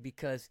movie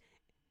because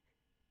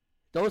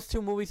those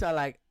two movies are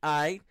like,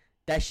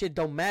 that shit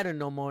don't matter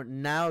no more.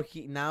 Now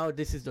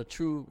this is the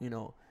true,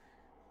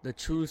 the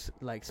true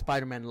like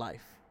Spider-Man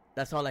life.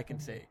 That's all I can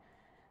say.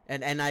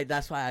 And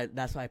that's why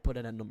I put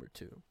it at number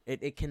 2.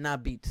 It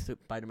cannot beat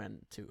Spider-Man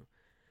 2.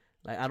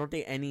 Like, I don't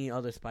think any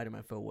other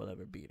Spider-Man film will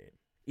ever beat it.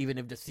 Even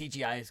if the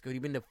CGI is good,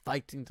 even if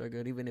fight scenes are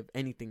good, even if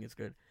anything is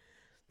good.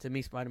 To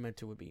me, Spider-Man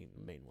 2 would be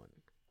the main one.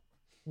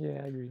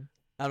 Yeah, I agree.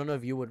 I don't know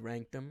if you would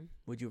rank them.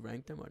 Would you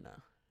rank them or not?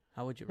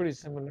 How would you Pretty rank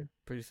similar. them?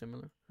 Pretty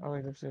similar? I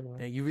like them similar.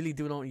 Yeah, you really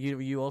don't.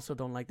 You also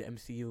don't like the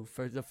MCU.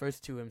 The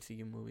first two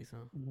MCU movies,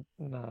 huh?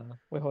 Nah.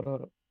 Wait, hold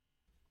up.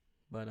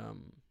 But,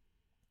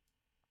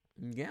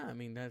 yeah, I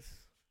mean, that's...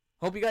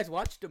 Hope you guys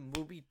watched the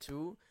movie,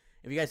 too.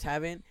 If you guys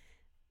haven't,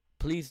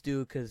 please do,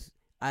 because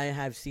I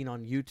have seen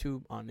on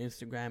YouTube, on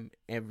Instagram,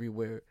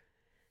 everywhere,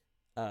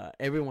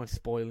 everyone's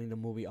spoiling the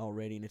movie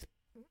already, and it's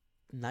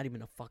not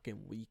even a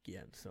fucking week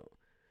yet, so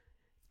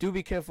do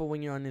be careful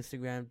when you're on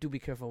Instagram. Do be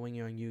careful when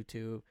you're on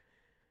YouTube.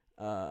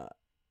 I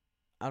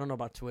don't know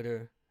about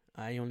Twitter.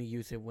 I only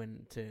use it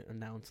to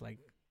announce, like,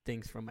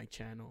 things from my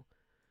channel.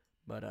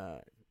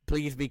 But,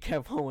 please be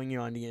careful when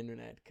you're on the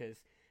internet, because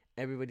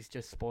everybody's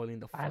just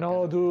spoiling the fuck I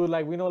know, dude.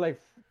 Like, we know, like,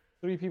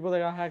 3 people that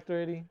got hacked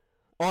already.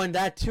 Oh, and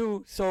that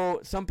too. So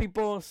some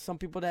people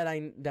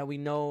that we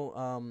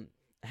know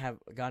have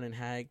gotten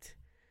hacked.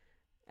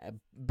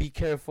 Be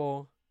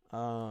careful.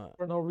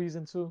 For no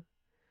reason too.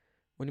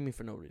 What do you mean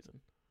for no reason?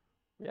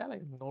 Yeah,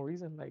 like no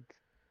reason. Like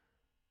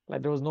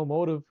there was no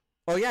motive.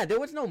 Oh yeah, there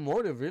was no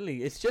motive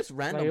really. It's just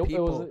random people.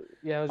 It was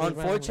just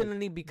Unfortunately,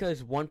 random, like,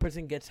 because one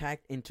person gets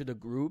hacked into the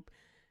group,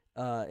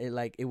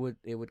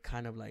 it would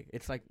kind of like,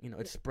 it's like,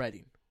 it's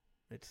spreading.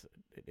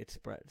 It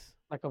spreads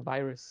like a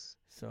virus.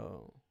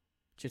 So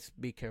just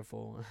be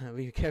careful.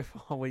 Be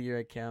careful with your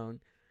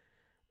account.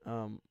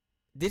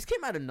 This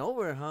came out of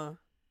nowhere, huh?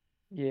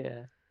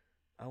 Yeah.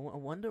 I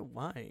wonder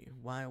why.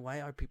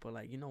 Why are people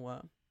like, you know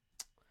what?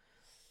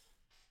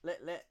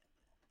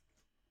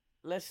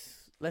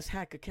 Let's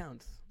hack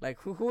accounts. Like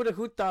who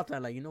thought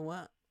that? Like, you know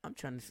what? I'm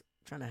trying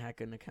to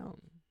hack an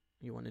account.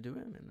 You want to do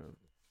it?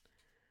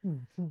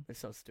 And it's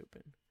so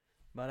stupid.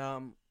 But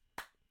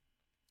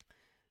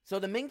so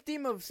the main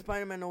theme of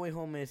Spider-Man: No Way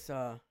Home is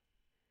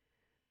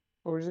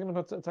We're just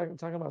gonna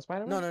talk about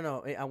Spider-Man?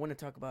 No. I want to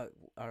talk about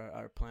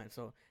our plan.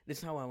 So this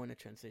is how I want to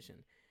transition.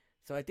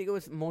 So I think it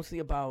was mostly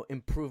about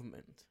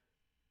improvement,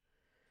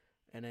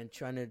 and then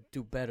trying to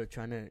do better,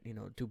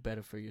 do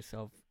better for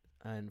yourself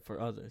and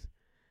for others,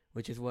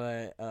 which is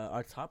what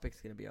our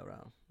topic's gonna be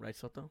around, right,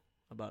 Soto?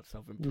 About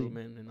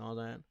self-improvement and all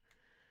that.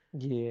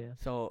 Yeah.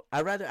 So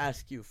I'd rather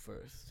ask you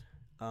first.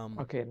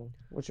 Okay, then.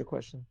 What's your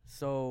question?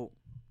 So,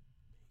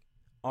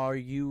 have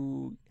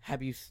you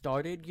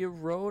started your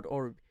road,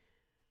 or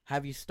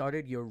have you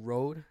started your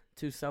road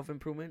to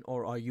self-improvement,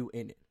 or are you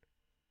in it?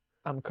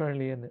 I'm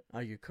currently in it.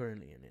 Are you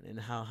currently in it? And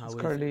how It's is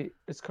currently it?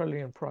 it's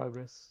currently in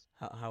progress.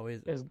 How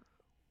is it?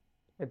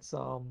 It's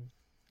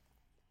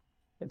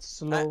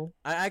slow.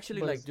 I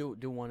actually but like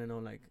do want to know,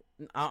 like,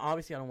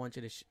 obviously I don't want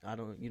you to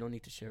you don't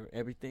need to share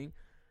everything,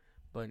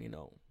 but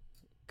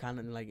kind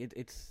of like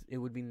it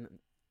would be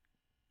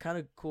kind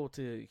of cool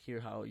to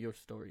hear how your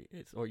story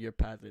is, or your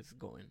path is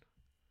going.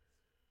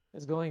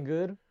 It's going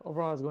good.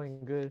 Overall, it's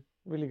going good,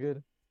 really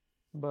good.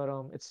 But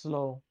it's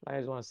slow. Like, I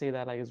just want to say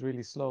that, like, it's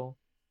really slow.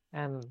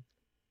 And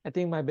I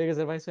think my biggest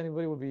advice to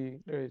anybody would be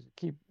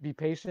be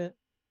patient.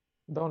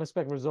 Don't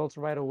expect results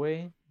right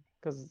away,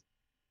 because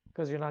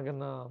you're not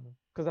gonna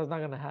because that's not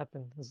gonna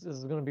happen.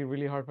 It's gonna be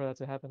really hard for that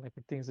to happen, like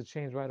for things to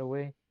change right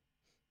away.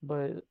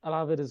 But a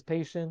lot of it is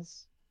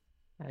patience,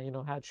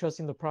 and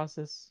trusting the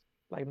process,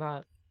 like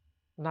not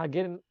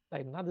getting,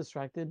 like, not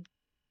distracted,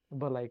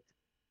 but like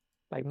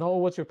know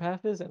what your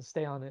path is and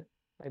stay on it.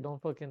 Like,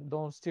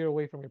 don't steer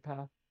away from your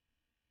path.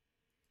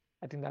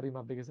 I think that'd be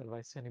my biggest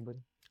advice to anybody.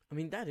 I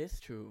mean, that is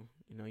true.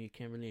 You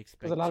can't really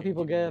expect. Because a lot of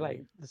people change get, immediately.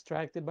 like,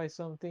 distracted by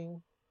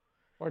something,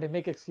 or they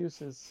make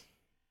excuses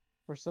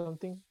for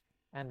something,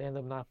 and they end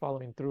up not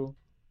following through.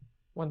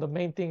 When the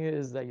main thing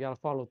is that you gotta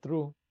follow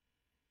through.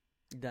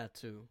 That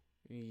too.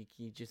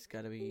 You just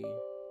gotta be.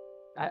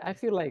 I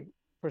feel like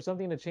for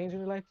something to change in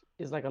your life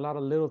is like a lot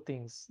of little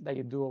things that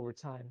you do over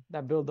time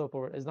that build up,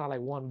 or it's not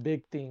like one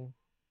big thing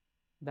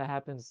that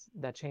happens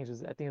that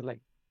changes. I think it's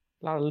like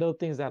a lot of little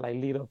things that, like,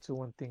 lead up to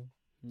one thing.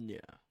 Yeah.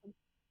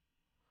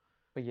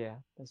 But yeah,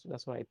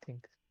 that's what I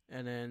think.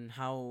 And then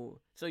how?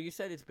 So you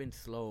said it's been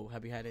slow.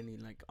 Have you had any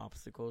like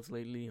obstacles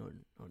lately, or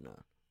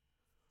not?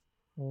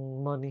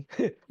 Money.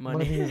 Money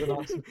Money is an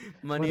obstacle.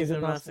 Money is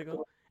an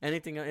obstacle.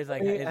 Anything is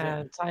like Money is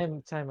and it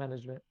time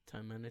management.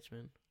 time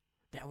management?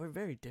 Yeah, we're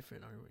very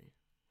different, aren't we?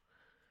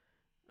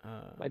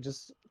 Like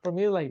just for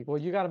me, like well,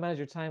 you gotta manage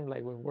your time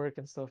like with work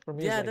and stuff. For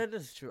me, it's Yeah, like that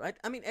is true.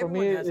 I mean, for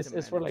me, everyone has to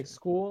it's for manage like it.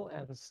 school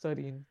and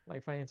studying,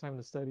 like finding time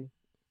to study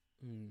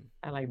Mm.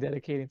 and like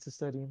dedicating to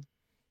studying.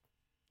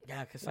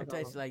 Yeah, because Like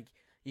sometimes like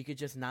you could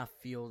just not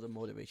feel the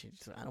motivation.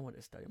 Just like, I don't want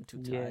to study. I'm too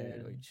tired,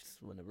 yeah, or you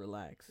just want to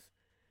relax.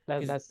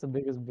 Cause that's the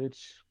biggest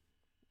bitch.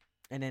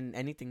 and then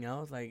anything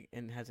else like,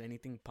 and has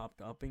anything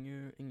popped up in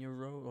your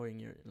road or in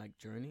your like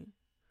journey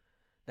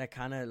that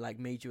kind of like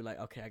made you like,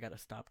 okay, I gotta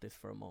stop this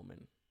for a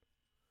moment.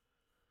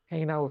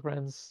 Hanging out with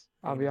friends.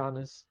 I'll Hanging be out.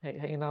 honest.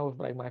 Hanging out with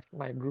like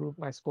my group,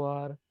 my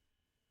squad.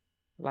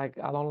 Like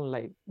I don't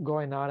like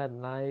going out at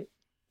night.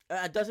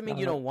 It doesn't mean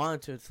you Uh, don't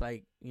want to. It's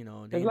like, you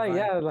know, they it's like invite.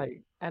 yeah,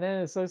 like and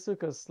then it's so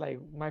because like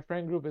my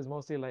friend group is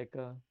mostly like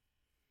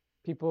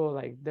people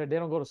like they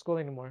don't go to school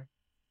anymore,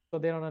 so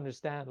they don't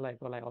understand like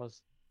or like I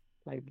was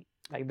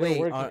like they're Wait,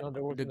 working, you know,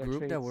 they're the working their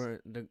group that trades.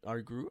 were the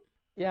our group?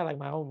 Yeah, like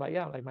my own, but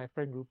yeah, like my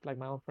friend group, like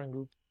my own friend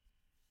group.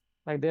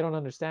 Like they don't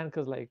understand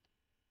because like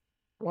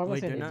why am I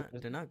Wait, saying they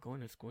they're not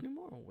going to school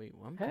anymore. Wait,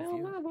 well, I'm hell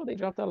confused. no, bro, they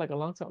dropped out like a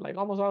long time. Like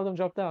almost all of them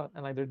dropped out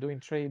and like they're doing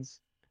trades,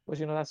 which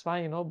you know that's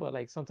fine, you know, but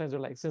like sometimes they're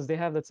like since they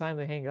have the time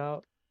to hang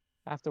out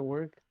after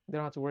work, they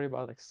don't have to worry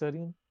about like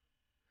studying.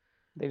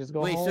 They just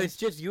go Wait, so home. it's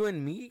just you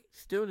and me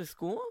still to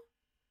school?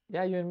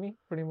 Yeah, you and me,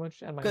 pretty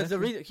much, and my Because the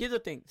nephew. reason, here's the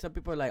thing: some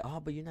people are like, "Oh,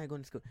 but you're not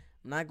going to school."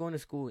 I'm not going to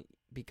school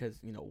because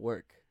you know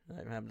work.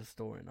 I have the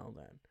store and all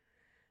that.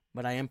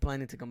 But I am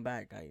planning to come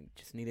back. I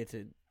just needed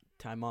to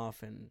time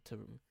off and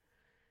to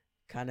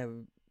kind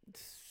of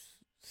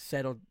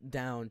settle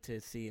down to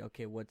see,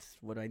 okay, what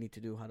do I need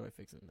to do? How do I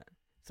fix it? That.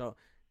 So,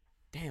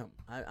 damn,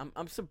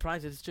 I'm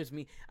surprised it's just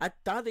me. I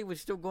thought they were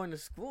still going to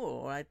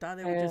school, or I thought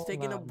they were just Hell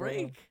taking a nah, bro.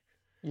 break.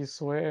 You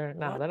swear?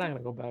 Nah, What they're not the?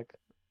 gonna go back.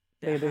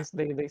 the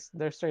ha-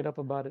 They're straight up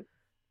about it,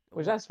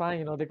 which what? that's fine.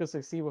 You know, they could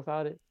succeed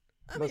without it.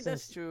 I But mean,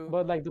 that's since, true.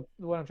 but like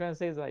what I'm trying to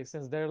say is like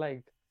since they're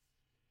like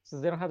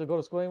since they don't have to go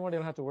to school anymore, they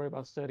don't have to worry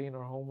about studying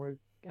or homework.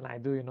 And I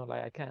do, you know,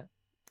 like I can't.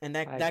 And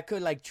Like that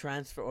could like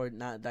transfer or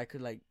not. That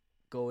could like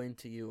go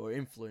into you or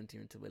influence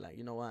you into be like,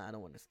 you know what? I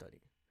don't want to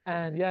study.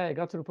 and yeah, it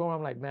got to the point where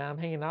I'm like, man, I'm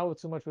hanging out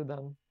with too much with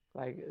them.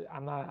 Like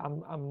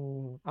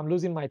I'm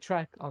losing my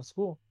track on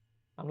school.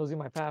 I'm losing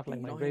my path. Hey, Like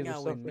you my don't hang grades are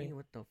out with me. suffering.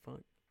 What the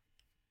fuck?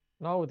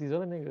 No, with these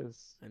other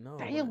niggas. I know,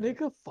 Damn, but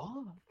nigga,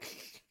 fuck.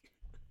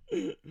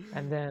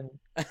 And then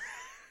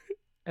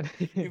and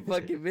you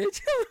fucking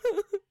bitch.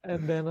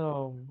 and then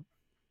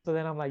so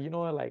then I'm like, you know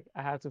what, like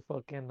I had to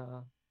fucking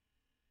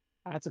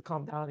I had to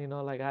calm down, you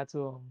know, like I had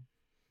to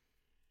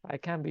I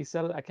can't be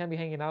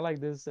hanging out like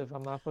this if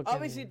I'm not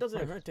Obviously, it fucking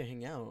doesn't hurt to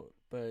hang out,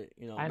 but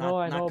you know, I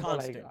not know, but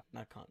like constant,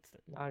 not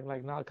constant.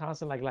 not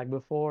constant like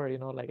before, you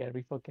know, like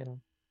every fucking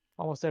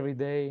almost every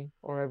day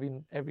or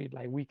every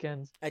like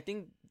weekend. I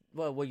think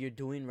what you're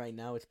doing right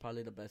now is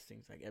probably the best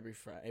things. Like every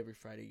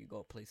Friday you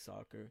go play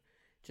soccer,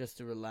 just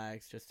to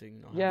relax, just to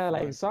have Yeah,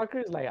 like fun. soccer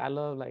is like I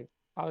love like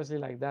obviously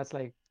like that's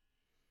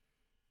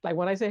like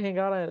when I say hang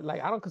out,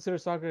 like I don't consider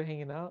soccer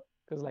hanging out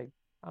because like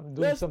I'm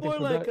doing That's something more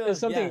like productive. It's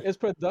something yeah, it's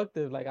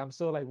productive. Like I'm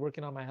still like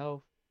working on my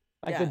health.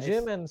 Like the yeah.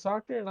 gym It's and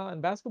soccer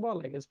and basketball,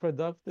 like it's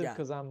productive yeah.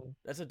 because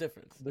That's a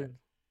difference I'm there doing.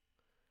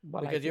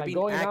 But because you're like being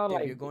going out, active.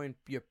 like You're going.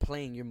 You're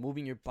playing. You're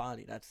moving your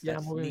body. yeah,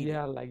 That's moving, needed.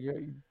 yeah, like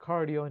your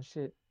cardio and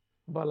shit.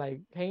 But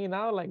like hanging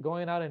out, like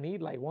going out and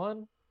eat, like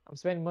one, I'm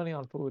spending money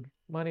on food,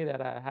 money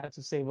that I had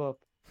to save up.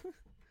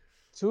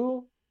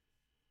 Two,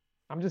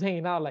 I'm just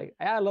hanging out. Like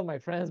yeah, I love my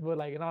friends, but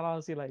like in all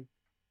honesty, like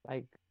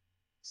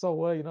so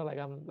what, you know, like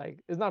I'm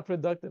like it's not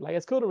productive. Like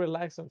it's cool to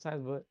relax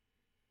sometimes, but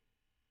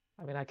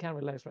I mean I can't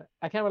relax right.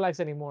 I can't relax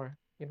anymore,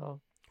 you know.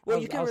 Well,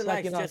 you I can was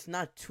relax, slacking off. just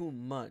not too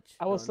much.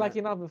 I was No, not.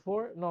 slacking off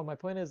before. No, my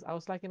point is I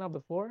was slacking off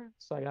before,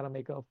 so I gotta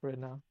make up for it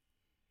now.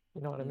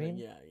 You know what I No, mean?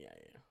 yeah, yeah,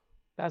 yeah.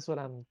 That's what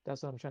I'm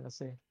trying to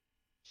say.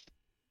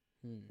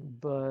 Hmm.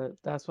 But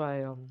that's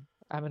why I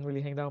haven't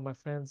really hanged out with my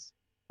friends.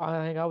 I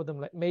hang out with them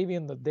like maybe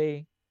in the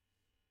day,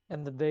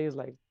 and the day is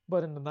like,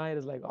 but in the night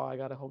is like, oh, I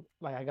gotta hope,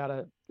 like I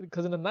gotta,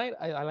 because in the night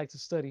I like to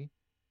study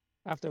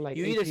after like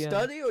You either 8 p.m.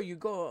 study or you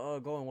go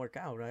and work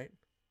out, right?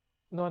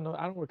 No,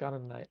 I don't work out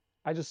in the night.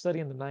 I just study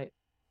in the night.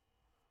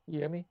 You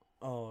get me?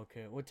 Oh,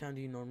 okay. What time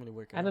do you normally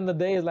work And out? then the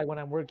day is like when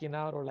I'm working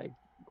out or like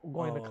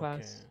going to Oh, okay.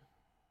 class.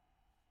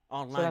 So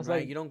Online, that's right?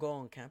 like, You don't go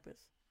on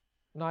campus.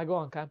 no, I go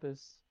on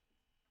campus.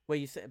 Wait,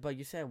 you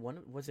said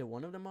one. Was it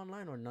one of them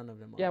online or none of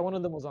them Yeah, one online?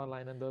 of them was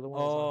online and the other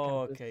one was on Oh,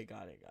 campus. okay.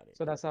 Got it. Got it.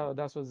 So Got it.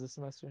 that's was this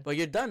semester. But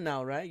you're done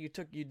now, right? You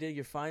did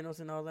your finals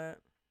and all that.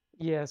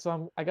 Yeah,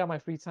 so I got my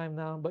free time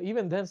now. But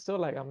even then, still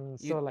like I'm You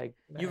still like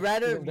man.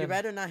 Even you then,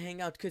 rather not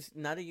hang out because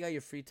now that you got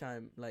your free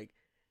time, like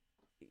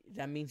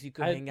that means you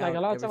could I hang like a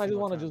out lot of every time I just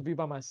single want to just time. be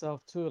by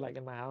myself too, like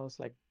in my house.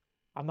 Like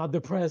I'm not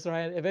depressed,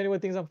 right? If anyone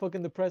thinks I'm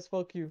fucking depressed,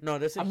 fuck you. No,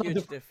 there's a I'm not huge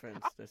depressed.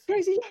 difference. I'm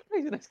crazy, yeah,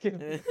 crazy. That's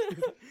kidding.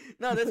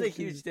 No, there's a Just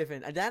kidding. huge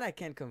difference. That I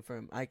can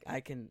confirm. I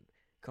can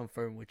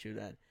confirm with you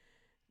that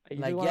Like,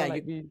 you just like want yeah to you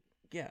like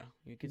yeah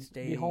you could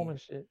be home stay and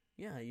shit.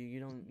 yeah you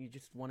don't you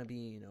just want to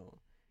be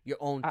your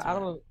own I time.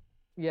 don't.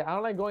 Yeah, I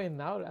don't like going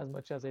out as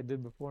much as I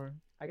did before.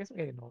 I guess I'm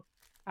getting old.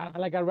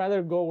 I'd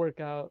rather go work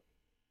out,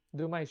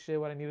 do my shit,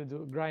 what I need to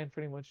do, grind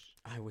pretty much.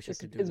 I wish I It's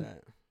could do it's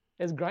that.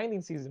 it's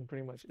grinding season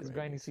pretty much. It's Grinding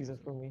grinding season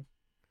for season. me,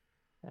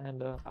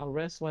 and I'll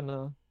rest when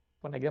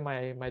I get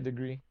my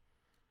degree.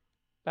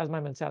 That's my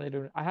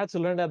mentality. I had to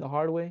learn that the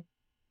hard way,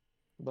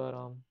 but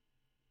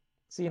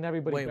seeing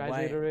everybody Wait,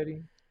 graduate why?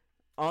 already,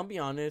 I'll be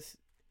honest. it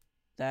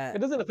That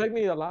doesn't affect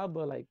me a lot,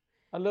 but like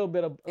a you little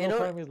know,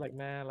 part of me is like,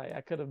 man, like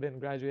I could have been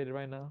graduated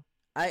right now.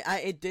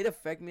 it did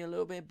affect me a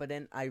little bit, but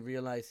then I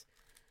realized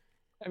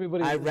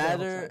Everybody I is their own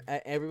rather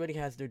time. everybody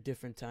has their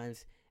different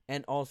times,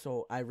 and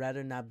also I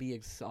rather not be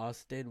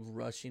exhausted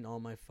rushing all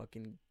my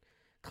fucking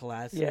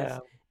classes Yeah,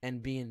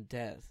 and be in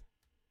death,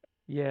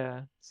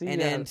 yeah. See, and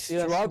yeah, then see,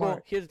 that's struggle.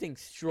 smart Here's the thing: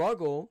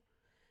 struggle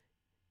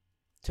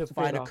to to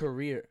pay it find a off.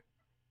 career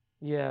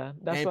Yeah,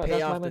 and pay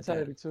that's my off the debt.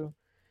 mentality too.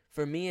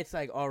 For me, it's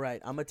like, all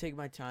right, I'm gonna take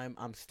my time.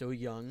 I'm still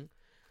young.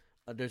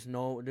 There's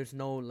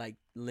no like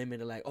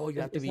limit of like, oh,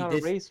 you have to It's be not a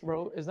this. race,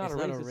 bro. It's not It's a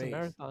not a race. It's a race,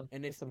 marathon.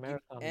 and It's a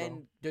marathon,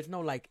 bro. there's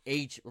no like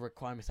age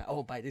requirements. Like,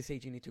 oh, by this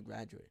age you need to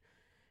graduate.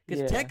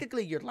 Because Yeah,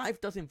 technically your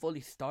life doesn't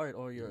fully start,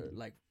 or you're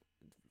like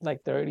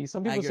like 30.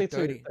 Some at people your say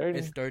till you're 30.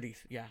 It's 30. 30s.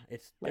 Yeah,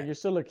 it's Like that. you're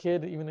still a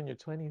kid even in your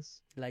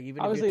 20s. Like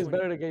even if you're Obviously, it's 20,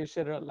 better to get your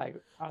shit like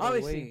out of the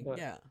way, obviously,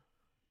 yeah. but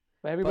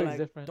But everybody's like,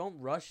 different, don't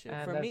rush it.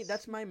 and For me,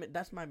 that's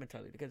my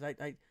mentality. Because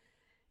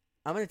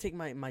I'm gonna take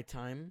my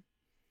time.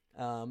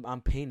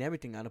 I'm paying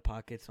everything out of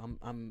pocket, so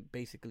I'm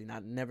basically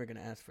not never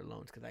gonna ask for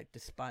loans because I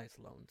despise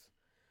loans.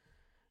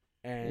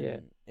 yeah.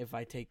 And if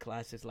I take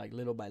classes like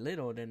little by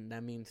little, then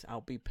that means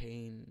I'll be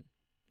paying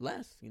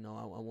less. I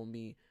won't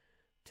be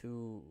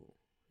too,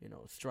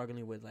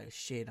 struggling with like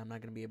shit. I'm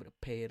not gonna be able to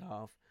pay it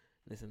off.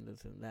 This and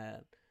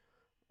that.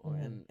 Or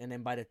Hmm. and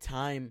then by the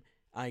time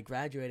I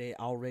graduated,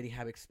 I already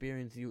have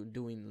experience you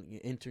doing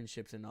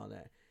internships and all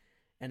that.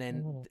 And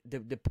then Hmm.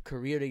 the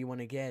career that you want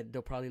to get,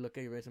 they'll probably look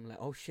at your resume like,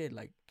 oh shit,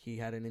 like he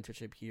had an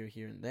internship here,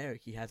 and there.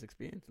 He has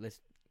experience.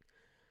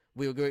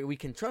 We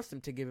can trust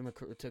him to give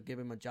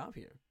him a job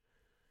here.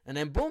 And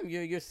then boom,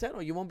 you're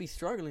settled. You won't be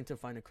struggling to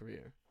find a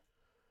career.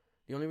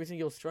 The only reason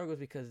you'll struggle is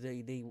because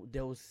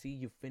they'll see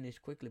you finish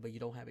quickly, but you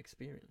don't have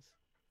experience.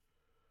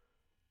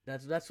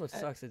 That's what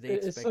sucks is they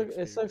expect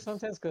It sucks experience.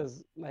 sometimes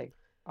because like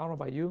I don't know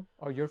about you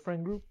or your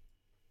friend group.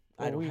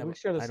 I Well, don't have. we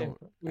share the I same.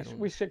 don't. I don't.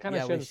 We should kind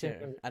of Yeah, share we the same share.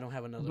 friend group. I don't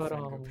have another But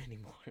friend group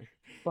anymore.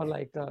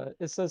 like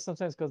it says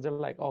sometimes because they're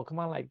like, oh come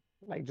on, like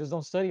just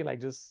don't study, like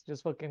just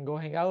fucking go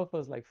hang out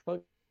with us, like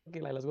fuck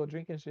it, like let's go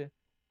drink and shit.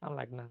 I'm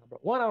like nah, bro.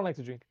 One, I don't like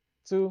to drink.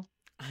 Two,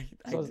 I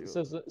do.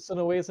 so in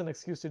a way it's an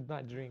excuse to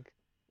not drink.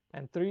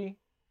 And three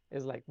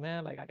is like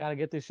man, like I gotta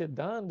get this shit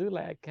done, dude.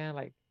 Like I can't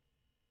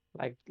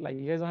like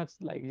you guys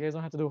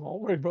don't have to do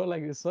homework, bro.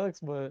 Like it sucks,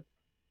 but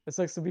it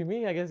sucks to be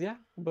me, I guess. Yeah,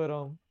 but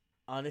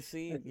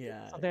Honestly, it's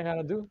yeah. something I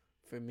gotta do.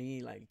 For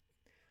me, like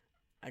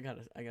I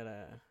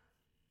gotta.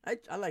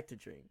 I like to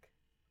drink.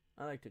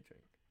 I like to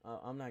drink.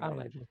 I'm not I don't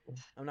gonna. like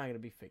drinking. I'm not gonna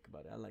be fake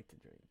about it. I like to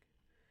drink.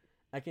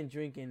 I can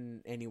drink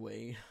in any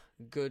way.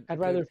 Good, I'd good,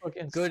 rather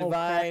fucking good smoke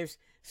crack. vibes,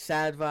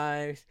 sad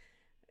vibes.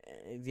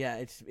 Yeah,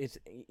 it's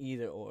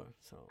either or.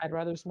 So I'd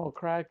rather smoke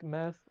crack,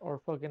 meth, or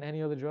fucking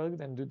any other drug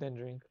than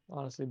drink.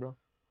 Honestly, bro.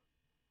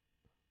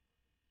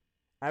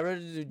 I rather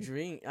do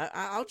drink.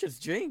 I'll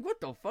just drink.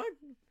 What the fuck?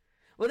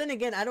 Well, then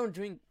again, I don't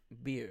drink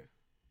beer.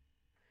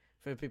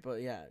 For people,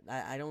 yeah,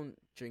 I don't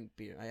drink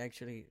beer. I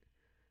actually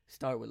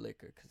start with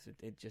liquor because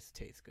it just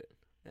tastes good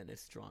and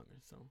it's stronger.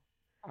 So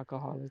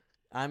Alcoholic.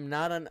 I'm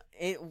not an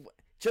it.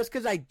 Just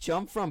because I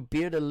jump from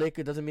beer to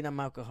liquor doesn't mean I'm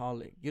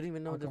alcoholic. You don't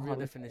even know the real Alcoholic.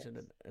 definition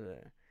of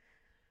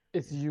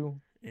It's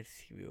you.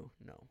 it's you.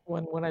 No,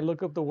 When I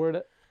look up the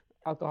word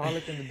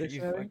alcoholic in the you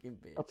dictionary, fucking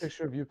a bitch.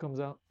 picture of you comes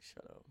out.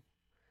 Shut up.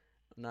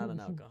 I'm not an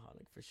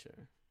alcoholic for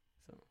sure.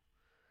 So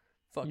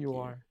fuck You you.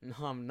 are. No,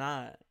 I'm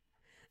not.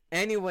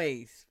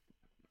 Anyways,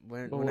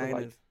 But we're what not about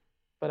gonna. you?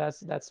 But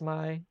that's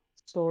my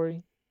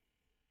story.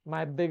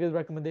 My biggest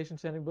recommendation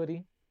to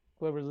anybody,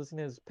 whoever's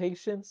listening, is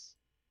patience.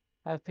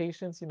 Have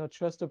patience.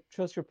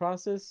 Trust your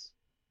process,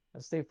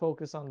 and stay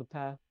focused on the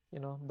path.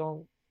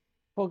 Don't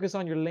focus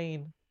on your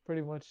lane.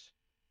 Pretty much,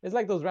 it's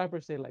like those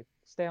rappers say, like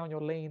stay on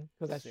your lane,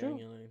 because that's true.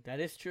 That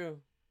is true.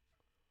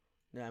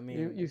 Yeah, I You,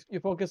 mean, you you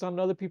focus on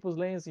other people's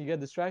lanes, you get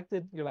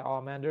distracted. You're like,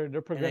 oh man, they're and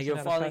then progressing you're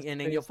at a falling, faster and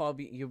then pace,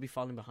 you'll be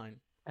falling behind.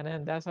 and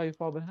then that's how you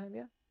fall behind.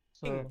 Yeah.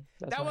 So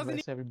that's That my wasn't.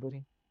 advice to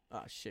everybody.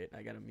 Oh shit!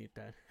 I gotta mute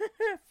that.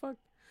 Fuck.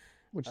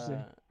 What you say?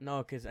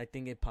 No, cause I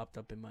think it popped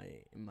up in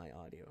my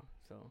audio.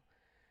 So,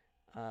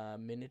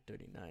 minute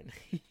 39.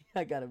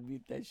 I gotta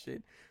mute that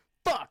shit.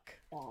 Fuck.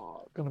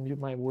 Oh, gonna mute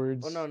my Oh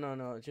words.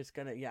 no. Just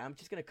gonna I'm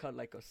just gonna cut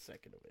like a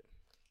second of it.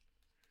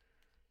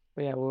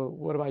 But yeah, well,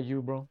 what about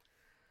you, bro?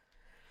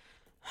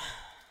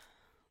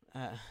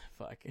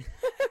 Fuck.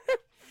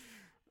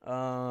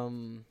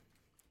 um.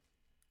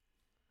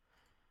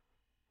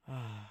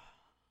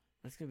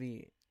 That's gonna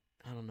be.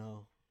 I don't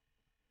know.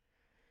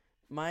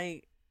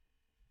 My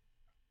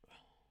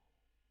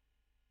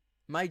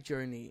my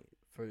journey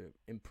for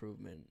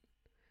improvement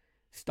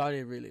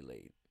started really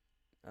late.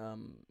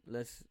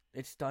 Let's.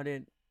 It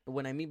started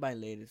when I mean by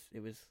late.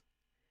 It was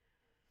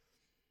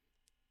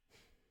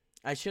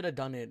I should have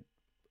done it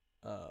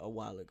a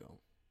while ago.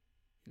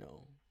 You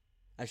know,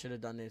 I should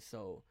have done it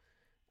so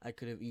I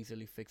could have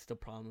easily fixed the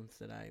problems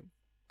that I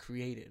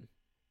created.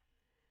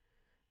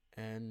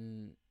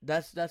 And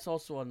that's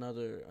also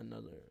another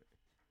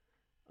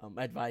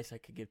advice I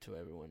could give to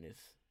everyone is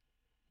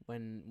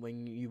when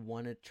you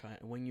want to try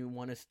when you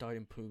want to start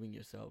improving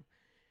yourself,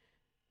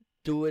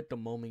 do it the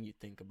moment you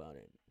think about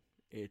it.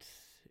 It's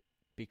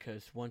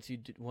because once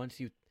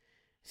you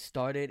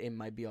start it, it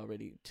might be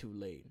already too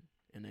late,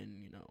 and then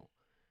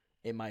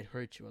it might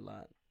hurt you a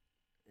lot,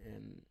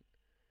 and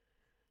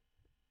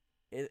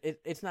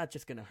it's not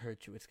just gonna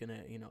hurt you; it's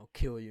gonna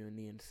kill you in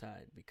the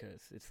inside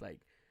because it's like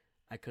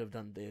I could have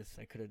done this,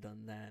 I could have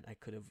done that, I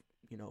could have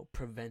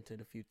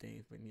prevented a few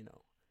things, but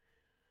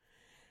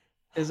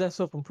Is that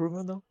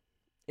self-improvement though?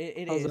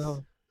 it How's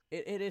that? is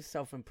it is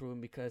self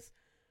improvement because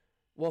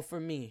well for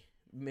me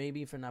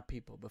maybe for not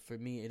people but for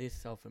me it is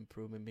self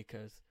improvement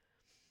because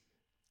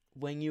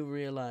when you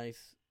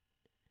realize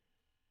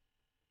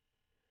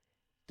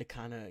the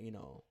kind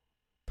of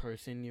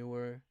person you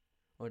were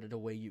or the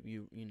way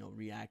you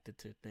reacted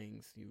to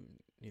things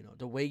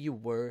the way you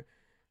were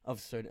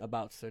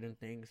about certain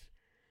things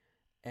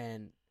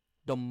and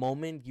the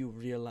moment you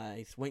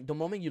realize when the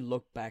moment you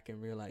look back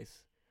and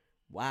realize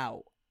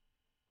wow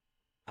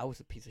I was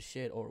a piece of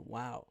shit or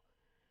wow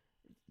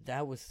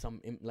that was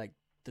like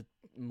the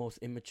most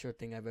immature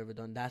thing I've ever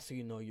done. That's how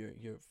you know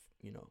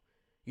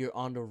you're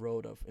on the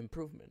road of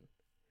improvement.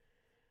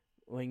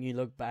 When you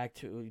look back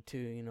to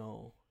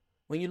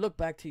when you look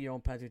back to your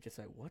own past, you're just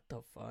like, what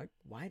the fuck?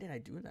 Why did I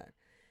do that?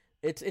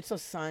 It's a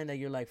sign that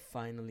you're like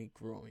finally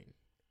growing.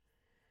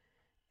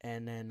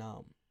 And then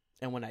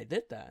and when I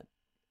did that,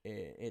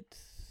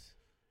 it's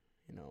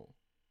you know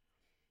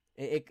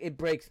it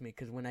breaks me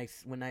because when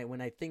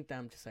I think that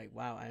I'm just like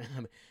wow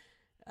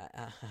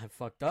I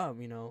fucked up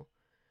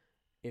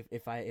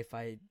if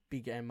I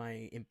began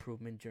my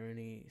improvement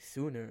journey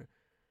sooner,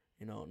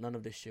 none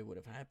of this shit would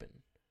have happened.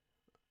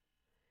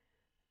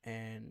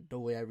 And the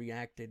way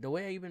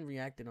I even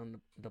reacted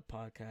on the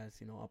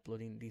podcast,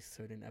 uploading these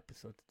certain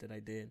episodes that I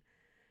did,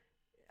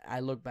 I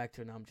look back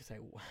to it and I'm just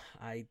like,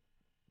 I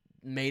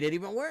made it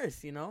even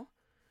worse. You're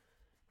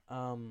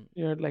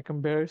like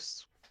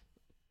embarrassed.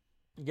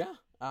 Yeah,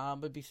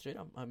 but be straight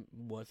up, I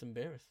was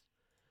embarrassed.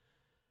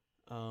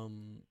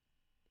 Um,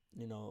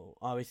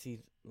 obviously,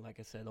 like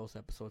I said, those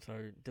episodes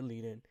are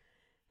deleted,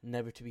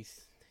 never to be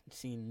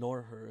seen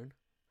nor heard.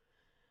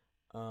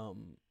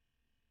 Um,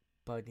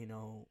 but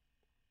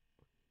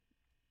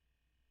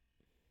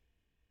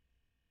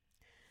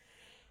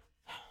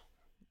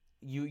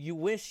you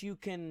wish you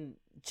can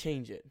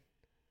change it,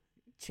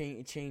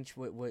 change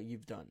what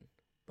you've done,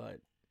 but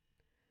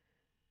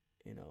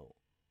you know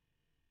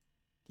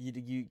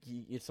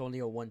it's only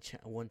a one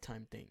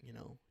time thing.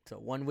 It's a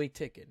one way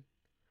ticket.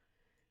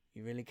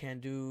 You really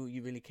can't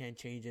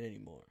change it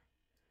anymore.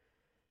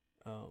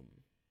 Um,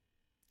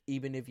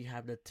 even if you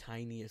have the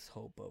tiniest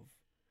hope of,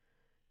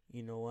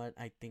 what,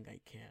 I think I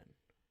can.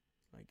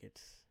 Like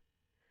it's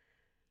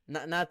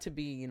not to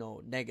be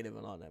negative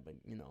and all that, but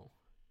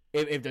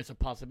if there's a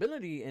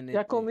possibility and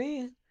Yeah, call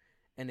me.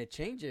 it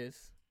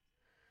changes,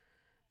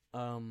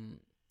 um,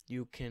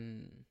 you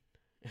can.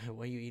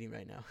 What are you eating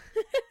right now?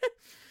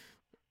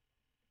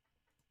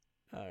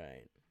 All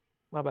right.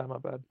 My bad, my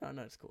bad.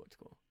 No, it's cool. It's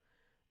cool.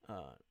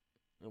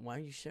 Why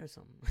don't you share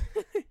some?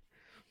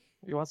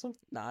 You want some?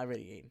 Nah, I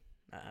already ate.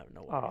 I have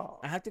no worries. Oh,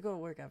 I have to go to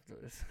work after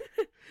this.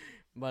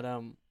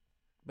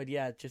 but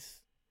yeah,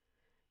 just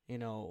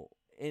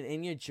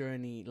in your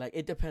journey, like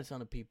it depends on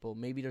the people.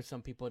 Maybe there's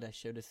some people that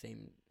share the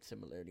same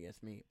similarity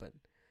as me, but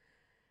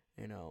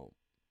you know,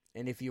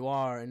 and if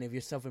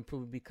you're self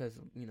improving because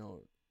of,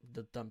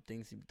 the dumb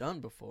things you've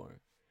done before,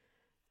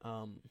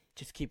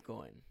 just keep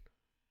going.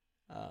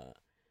 Uh,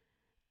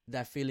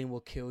 that feeling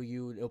will kill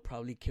you. It'll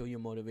probably kill your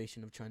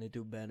motivation of trying to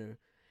do better.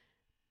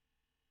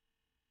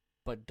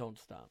 But don't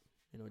stop.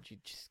 You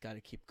just gotta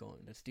keep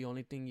going. That's the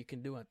only thing you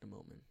can do at the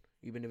moment.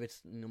 Even if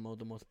it's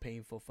the most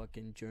painful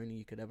fucking journey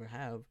you could ever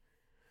have,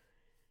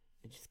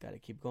 you just gotta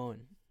keep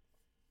going.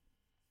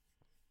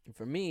 And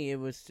for me, it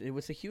was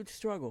a huge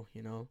struggle.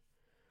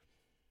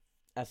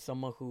 As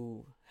someone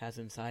who has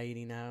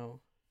anxiety now,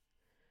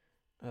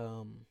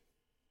 um,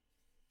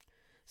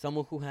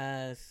 someone who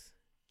has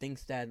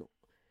things that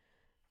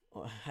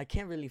I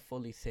can't really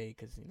fully say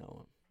because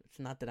it's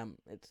not that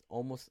It's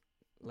almost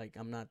like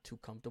I'm not too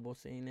comfortable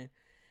saying it,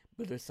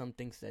 but there's some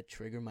things that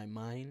trigger my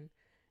mind,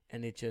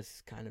 and it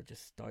just kind of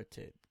just start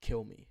to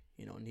kill me,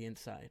 on the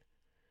inside.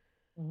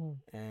 mm-hmm.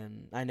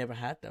 And I never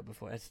had that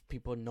before. As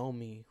people know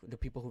me, the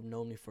people who've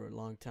known me for a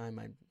long time,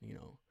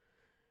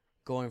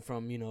 going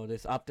from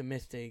this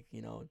optimistic,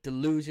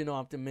 delusional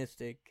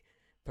optimistic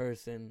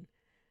person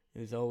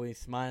who's always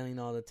smiling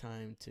all the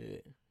time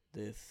to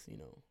this,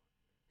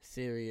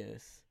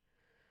 serious,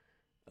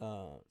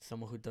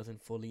 someone who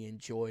doesn't fully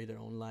enjoy their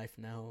own life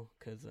now,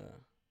 because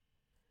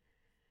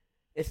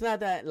it's not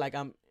that like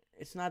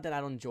it's not that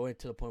I don't enjoy it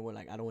to the point where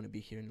like I don't want to be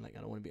here and like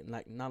I don't want to be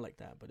like not like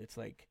that, but it's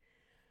like,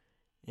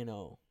 you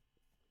know,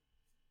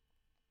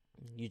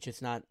 you're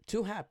just not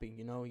too happy.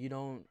 You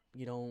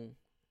don't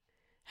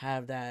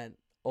have that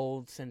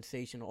old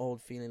sensation,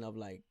 old feeling of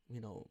like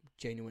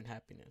genuine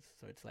happiness.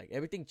 So it's like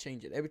everything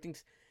changes.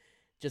 Everything's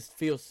just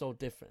feels so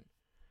different.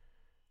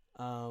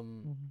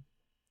 Um, Mhm.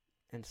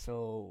 and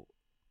so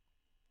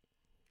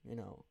you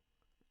know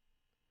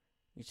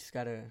you just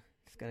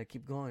gotta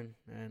keep going.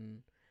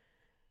 And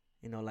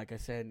like I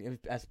said,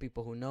 as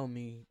people who know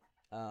me,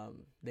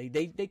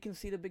 they can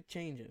see the big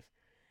changes.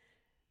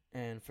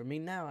 And for me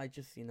now, I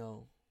just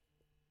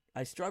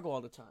I struggle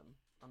all the time.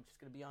 I'm just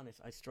gonna be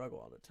honest. I struggle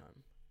all the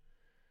time.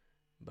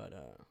 But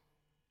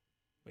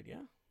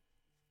yeah.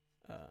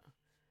 Uh,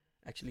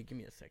 actually, give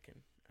me a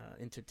second.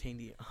 Entertain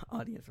the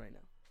audience right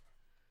now.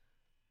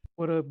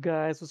 What up,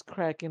 guys? What's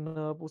cracking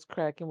up? What's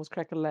cracking? What's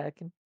cracking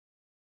lacking?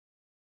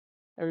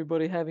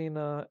 Everybody having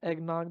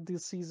eggnog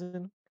this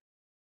season?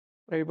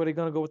 Everybody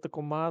gonna go with the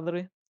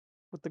comadre,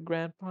 with the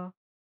grandpa?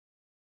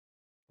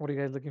 What are you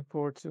guys looking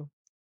forward to?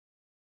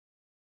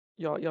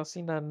 Y'all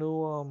seen that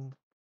new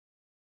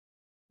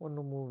what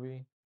new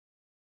movie?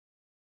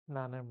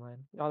 Nah, never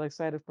mind. Y'all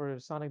excited for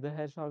Sonic the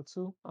Hedgehog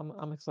 2?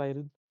 I'm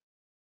excited.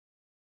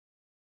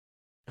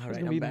 All It's right,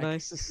 gonna I'm be the back.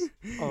 nicest.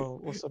 Oh,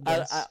 what's up, I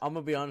guys? I'm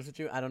gonna be honest with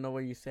you. I don't know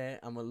what you said.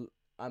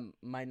 I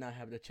might not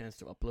have the chance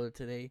to upload it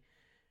today.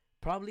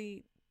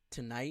 Probably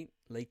tonight,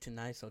 late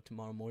tonight, so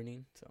tomorrow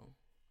morning. So,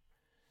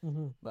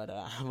 Hmm. but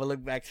I'm gonna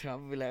look back to. I'm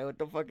gonna be like, what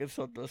the fuck is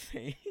Soto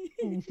saying?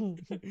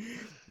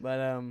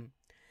 but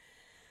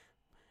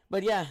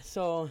but yeah.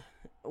 So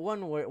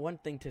one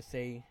thing to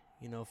say,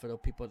 for the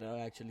people that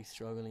are actually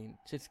struggling,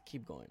 just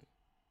keep going.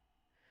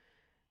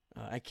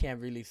 I can't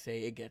really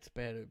say it gets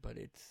better, but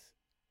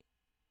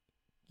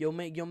you'll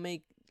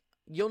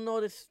you'll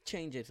notice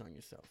changes on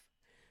yourself.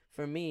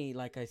 For me,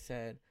 like I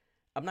said,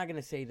 I'm not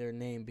gonna say their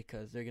name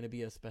because they're gonna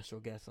be a special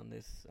guest on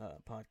this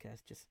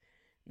podcast. Just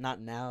not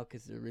now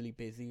because they're really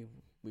busy.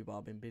 We've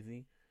all been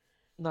busy,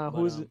 Nah,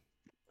 who but is it?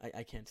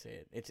 I can't say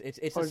it.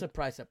 It's a Or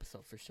surprise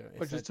episode for sure.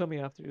 or It's a just tell me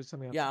after. Just tell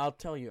me Yeah, after. I'll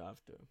tell you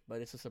after,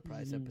 but it's a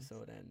surprise Yes.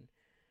 episode, and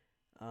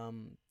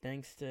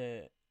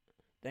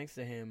thanks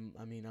to him.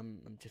 I mean,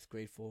 I'm just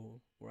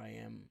grateful where I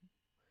am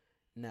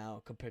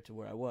now compared to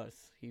where I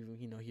was. He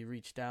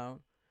reached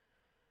out.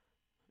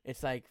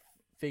 It's like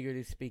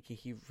figuratively speaking,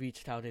 he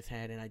reached out his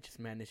hand and I just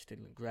managed to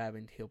grab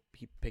and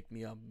he picked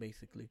me up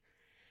basically.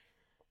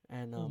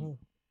 And Hmm.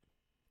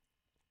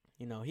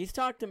 he's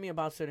talked to me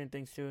about certain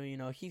things too.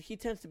 He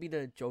tends to be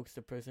the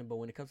jokester person, but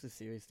when it comes to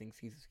serious things,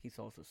 he's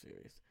also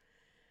serious.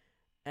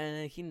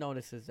 And he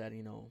notices that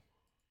no,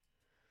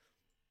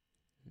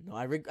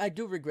 I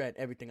do regret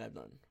everything I've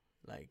done.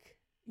 Like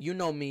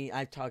me,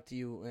 I've talked to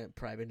you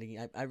privately.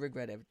 I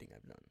regret everything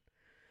I've done.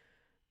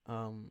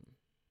 Um,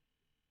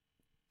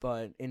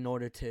 but in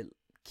order to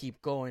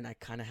keep going, I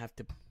kind of have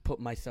to put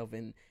myself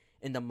in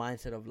the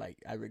mindset of like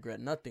I regret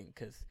nothing,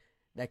 because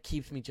that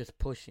keeps me just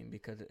pushing,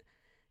 because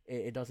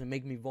it doesn't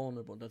make me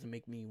vulnerable, it doesn't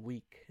make me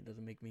weak, it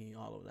doesn't make me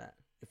all of that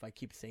if I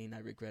keep saying I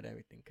regret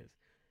everything, because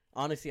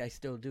honestly I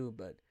still do.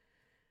 But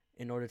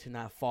in order to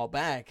not fall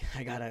back,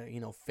 I gotta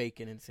fake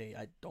it and say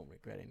I don't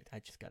regret anything. I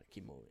just gotta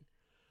keep moving.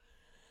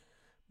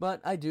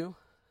 But I do.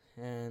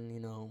 And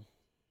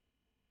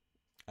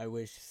I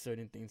wish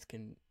certain things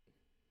can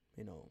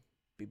you know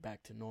be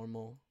back to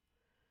normal.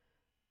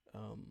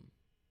 um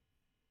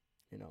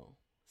you know,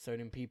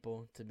 certain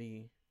people to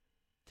be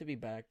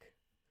back.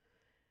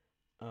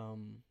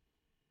 Um,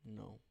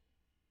 no,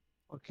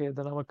 Okay,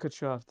 then I'm gonna cut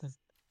you off then.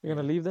 You're yeah,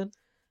 gonna leave then?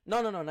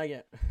 no, no, no, not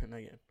yet, not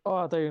yet. Oh,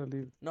 I thought you were gonna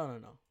leave. No, no,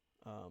 no.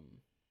 Um,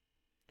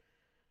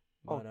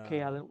 but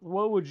Okay, Alan.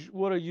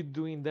 What are you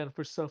doing then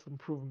for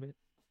self-improvement?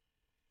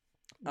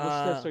 What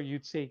steps uh, are you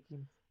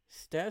taking?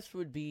 steps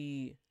would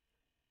be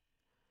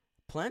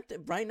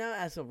right now.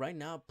 As of right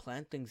now,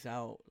 plan things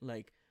out.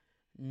 Like,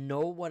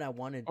 know what I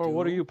want to Or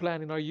what are do. you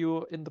planning? Are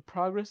you in the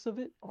progress of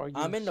it? Or are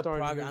I'm you in the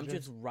starting progress. your I'm journey?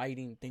 just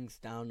writing things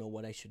down on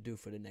what I should do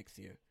for the next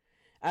year.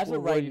 As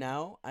of What are right you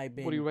now, I've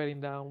what are you been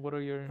writing down? What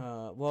are your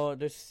well,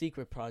 there's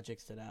secret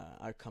projects that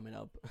are coming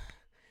up.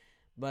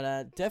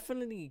 But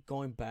definitely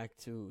going back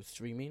to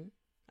streaming,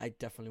 I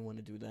definitely want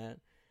to do that.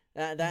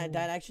 That Mhm.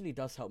 actually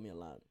does help me a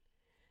lot.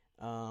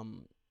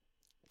 Um,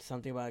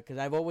 Something about, because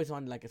I've always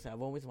wanted, like I said,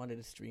 I've always wanted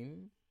to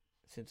stream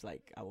since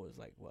like I was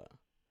like what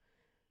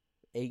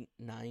 8,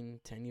 9,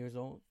 10 years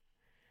old.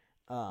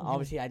 Mhm.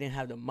 Obviously I didn't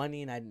have the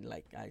money, and I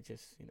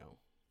just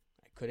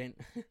I couldn't.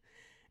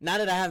 Now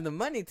that I have the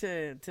money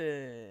to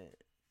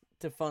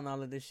fund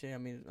all of this shit, I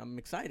mean I'm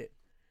excited.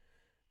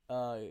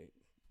 Uh,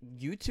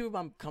 YouTube,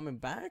 I'm coming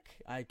back.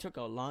 I took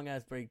a long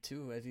ass break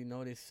too, as you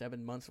noticed,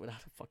 7 months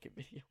without a fucking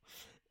video.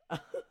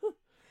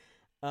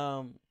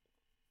 um,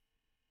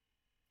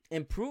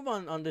 Improve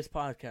on this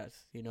podcast.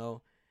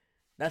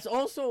 That's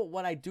also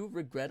what I do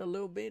regret a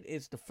little bit,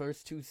 is the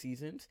first 2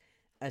 seasons.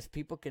 As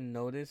people can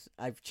notice,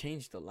 I've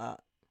changed a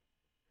lot.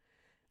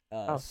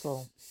 How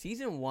so?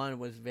 Season 1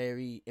 was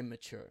very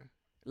immature.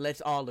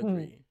 Let's all Hmm.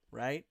 agree,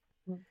 right?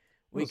 It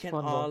We was can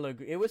fun though. all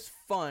agree. It was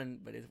fun,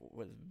 but it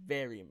was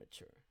very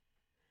immature.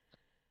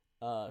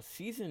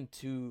 Season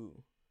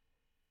 2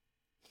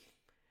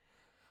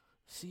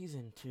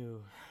 Season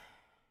 2.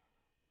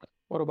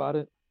 What about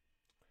it?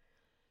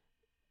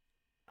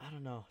 I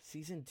don't know.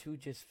 Season 2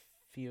 just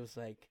feels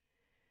like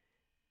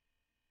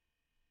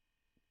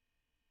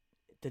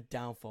the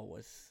downfall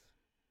was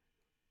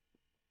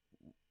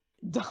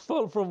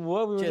Downfall from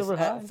what? We were just never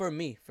high. for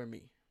me.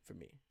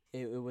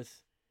 It was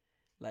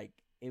like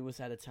it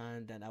was at a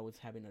time that I was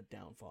having a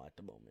downfall at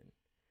the moment,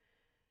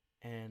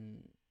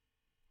 and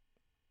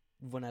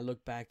when I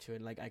look back to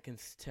it, like I can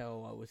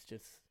tell I was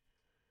just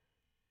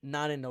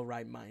not in the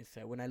right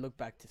mindset. When I look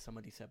back to some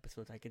of these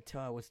episodes, I can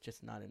tell I was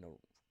just not in a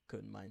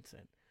good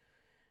mindset.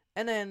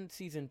 And then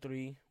season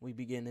 3, we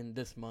begin in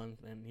this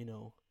month, and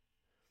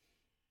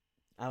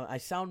I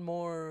sound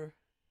more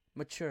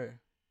mature.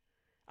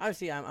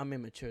 Obviously, I'm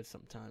immature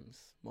sometimes,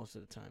 most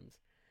of the times,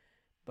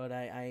 but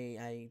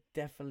I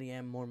definitely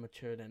am more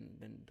mature than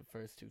the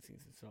first 2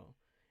 seasons. So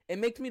it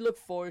makes me look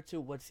forward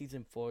to what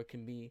season 4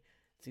 can be,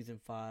 season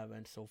 5,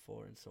 and so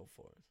forth and so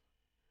forth.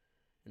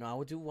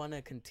 I do want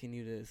to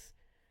continue this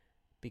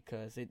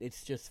because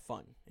it's just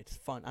fun. It's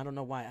fun. I don't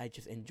know why. I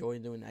just enjoy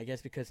doing it. I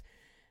guess because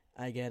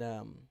I get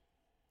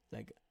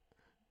like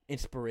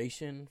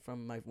inspiration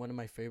from one of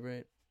my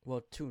favorite.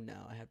 Well, 2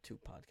 now. I have 2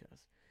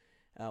 podcasts.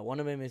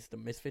 One of them is the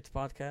Misfits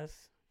podcast.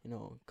 A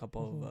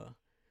couple of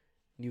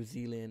New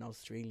Zealand,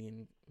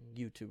 Australian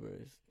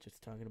YouTubers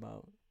just talking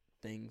about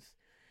things.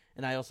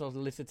 And I also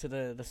listen to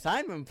the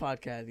Simon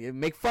podcast. You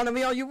make fun of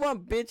me all you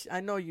want, bitch. I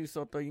know you,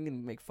 Soto. You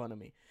can make fun of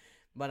me.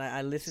 But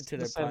I listen to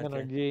their Simon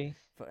are podcast. gay.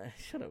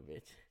 Shut up,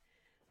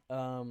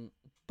 bitch.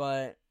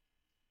 But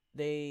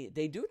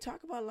they do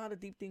talk about a lot of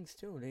deep things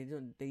too.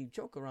 They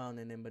joke around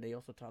in them, but they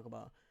also talk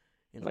about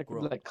Like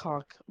growth. like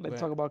cock. They Bro,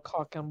 talk about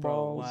cock and bro,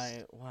 balls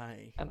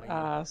why and why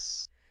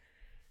ass.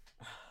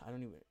 I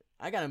don't even.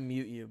 I gotta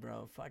mute you,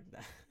 bro. Fuck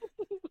that.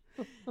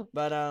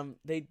 But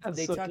they And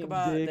talk sucking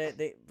about dick.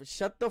 they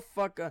shut the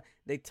fuck up.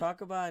 They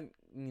talk about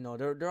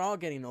they're all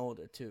getting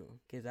older too.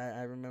 Cause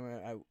I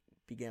remember I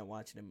began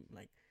watching them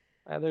like.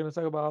 And they're gonna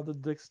talk about all the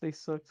dicks they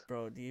sucked.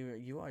 Bro,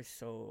 you are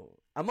so.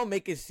 I'm gonna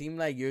make it seem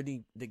like you're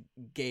the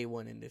gay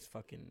one in this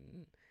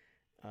fucking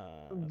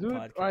Dude,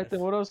 podcast. all right then.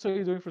 What else are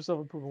you doing for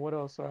self improvement? What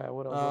else? All right,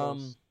 what else? What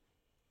else?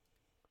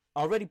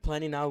 Already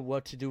planning out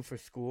what to do for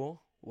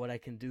school, what I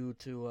can do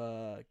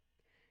to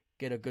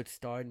get a good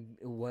start,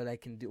 what I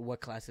can do,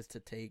 what classes to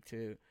take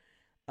to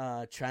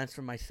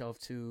transfer myself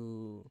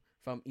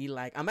from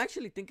E-Like. I'm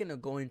actually thinking of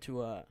going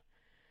to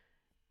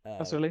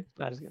That's really?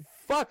 Nah, just kidding.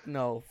 fuck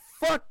no,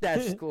 fuck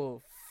that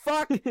school,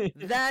 fuck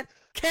that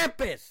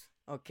campus.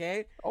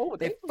 Okay, Oh,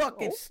 they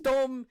fucking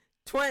stole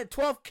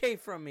 12K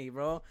from me,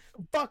 bro.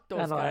 Fuck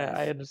those guys.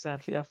 I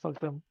understand. Yeah, fuck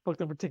them. Fuck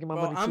them for taking my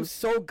Bro, money too. I'm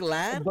so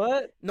glad.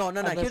 But no.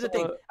 Here's the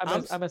thing.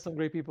 I met some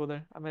great people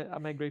there. I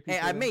met great people.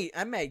 Hey,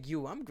 I met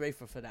you. I'm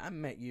grateful for that. I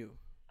met you.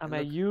 I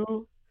met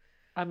you.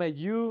 I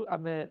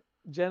met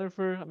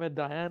Jennifer. I met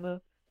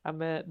Diana. I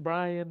met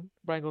Brian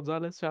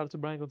Gonzalez. Shout out to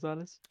Brian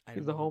Gonzalez.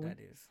 He's the homie. That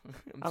is.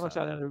 I'm not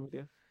shouting out with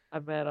you. I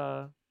met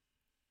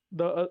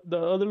the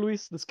other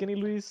Luis, the skinny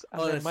Luis. I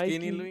met the Mikey.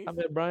 skinny Luis? I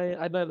met Brian.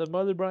 I met the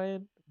mother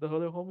Brian, the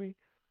other homie.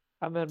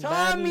 I met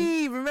Tommy.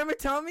 Manny. Remember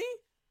Tommy?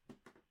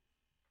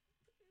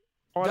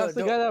 Oh, that's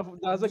the guy that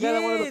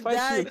wanted to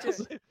fight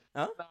you.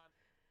 Huh?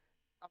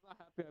 I'm not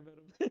happy I met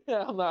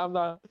him. I'm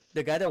not.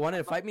 The guy that wanted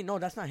to fight me? No,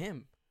 that's not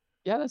him.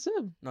 Yeah, that's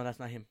him. No, that's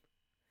not him.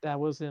 That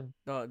was him.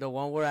 The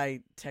one where I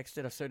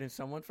texted a certain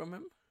someone from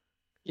him?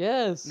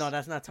 Yes. No,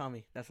 that's not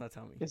Tommy. That's not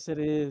Tommy. Yes, it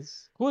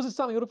is. Who is this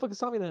Tommy? Who the fuck is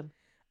Tommy then?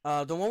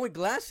 The one with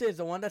glasses.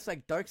 The one that's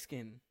like dark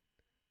skin.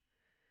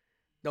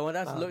 The one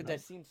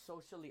that seems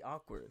socially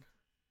awkward.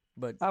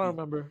 But I don't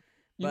remember.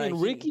 You mean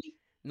Ricky?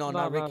 No,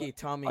 not Ricky.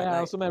 Tommy. Oh, yeah, I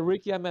also met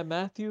Ricky. I met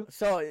Matthew.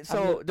 So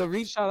shout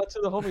out to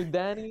the homie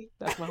Danny.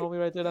 That's my homie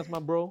right there. That's my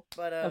bro.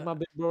 But that's my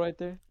big bro right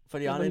there. For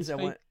the audience,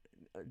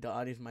 the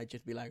audience might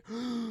just be like,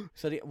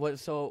 what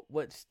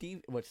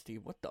Steve? What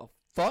the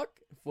fuck?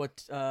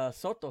 What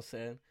Soto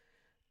said?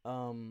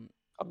 Call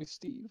me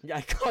Steve. Yeah,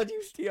 I called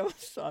you Steve. I'm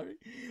sorry.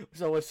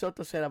 So what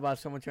Soto said about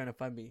someone trying to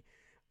find me,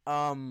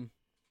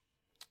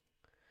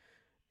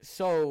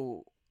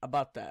 so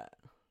about that,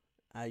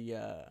 I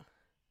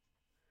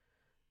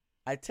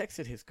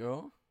texted his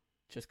girl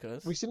just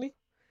cause. Recently?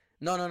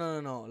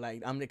 No.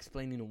 Like I'm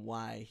explaining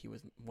why he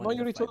was. No, you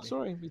already told the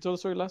story. You told the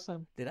story last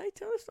time. Did I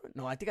tell the story?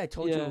 No, I think I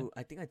told you.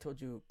 I think I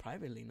told you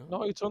privately. No.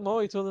 No, you told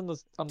them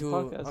on the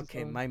podcast.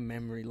 Okay, my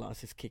memory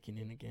loss is kicking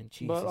in again.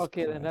 Jesus. But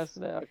okay, Christ. then that's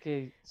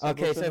okay. So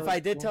if I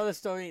did tell the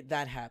story,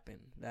 that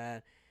happened.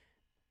 That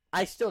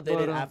I still did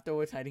it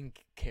afterwards. I didn't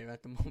care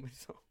at the moment.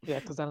 So yeah,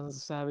 because that is a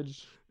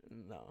savage.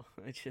 No,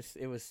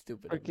 it was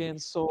stupid. Again,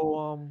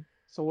 so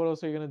what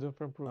else are you gonna do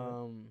for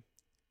improvement?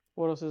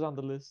 What else is on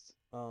the list?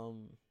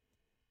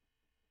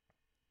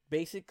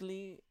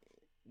 Basically,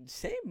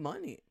 save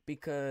money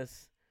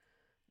because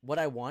what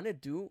I want to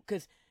do.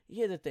 Because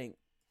here's the thing,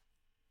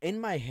 in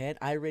my head,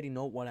 I already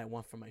know what I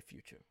want for my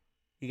future.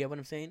 You get what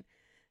I'm saying?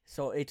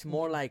 So it's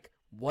more like,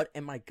 what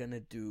am I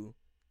gonna do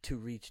to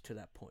reach to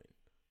that point?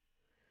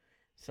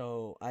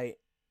 So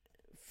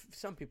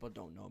some people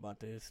don't know about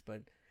this,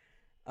 but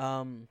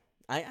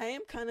I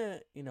am kind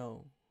of,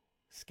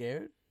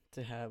 scared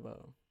to have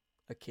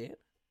a kid.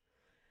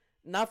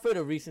 Not for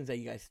the reasons that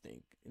you guys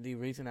think. The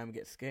reason I'm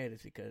get scared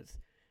is because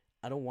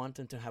I don't want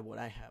them to have what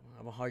I have. I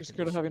have a heart You're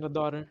scared of condition. having a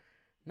daughter.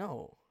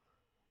 No,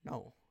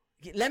 no.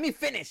 Let me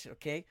finish,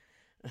 okay?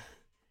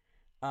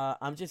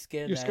 I'm just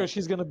scared You're scared that.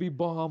 she's gonna be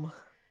bomb.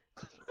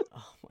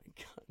 Oh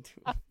my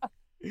god,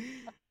 dude.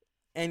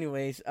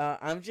 Anyways,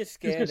 I'm just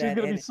You're scared scared she's that.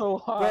 gonna be so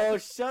hot. Bro,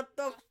 shut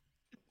the.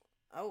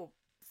 I will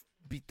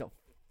beat the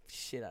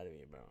shit out of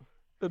you, bro.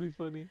 That'd be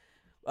funny.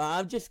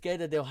 I'm just scared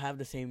that they'll have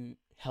the same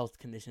health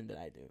condition that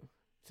I do.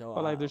 So,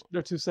 But like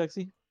they're too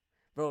sexy.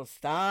 bro,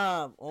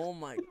 stop! Oh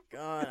my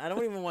god, I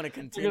don't even want to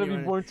You're gonna continue.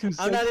 be born too I'm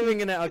sexy. not even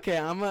gonna. Okay,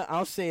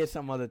 I'll say it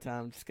some other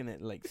time. I'm just gonna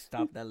like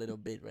stop that little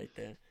bit right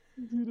there.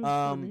 Dude, that's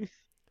Um, funny.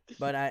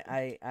 but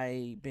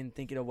I been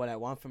thinking of what I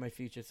want for my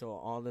future. So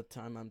all the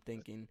time I'm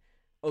thinking,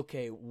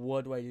 okay,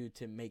 what do I do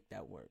to make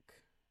that work?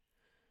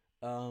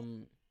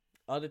 Um,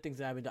 Other things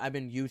that I've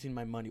been using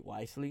my money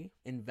wisely,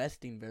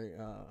 investing very.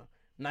 I'm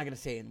not gonna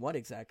say in what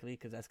exactly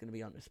because that's gonna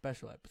be on a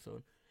special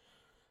episode.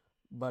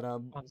 But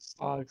On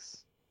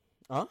stocks.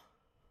 huh?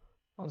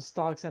 On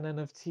stocks and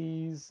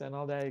NFTs and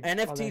all that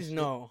NFTs, shit.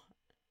 no,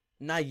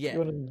 not You yet,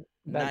 want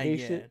that not gay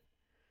shit? yet.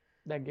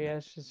 That gay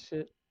ass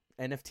shit?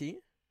 NFT?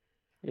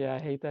 Yeah, I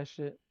hate that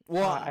shit.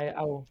 Well,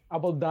 I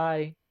will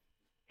die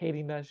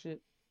hating that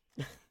shit.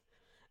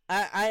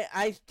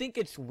 I think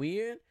it's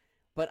weird,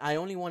 but I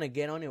only want to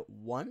get on it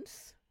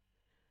once.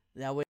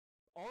 That way,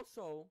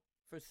 also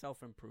for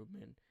self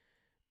improvement.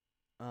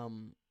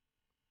 Um,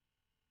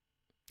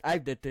 I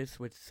did this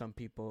with some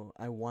people.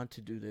 I want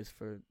to do this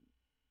for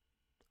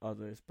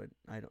others, but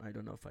I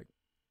don't know if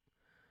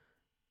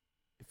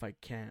I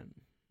can,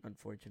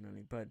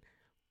 unfortunately. But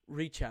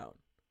reach out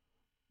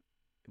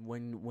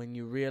when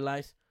you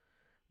realize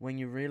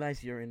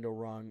you're in the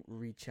wrong.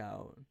 Reach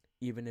out,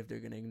 even if they're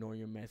gonna ignore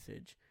your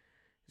message.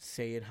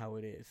 Say it how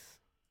it is.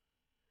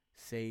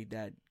 Say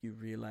that you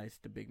realize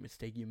the big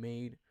mistake you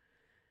made.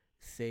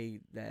 Say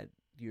that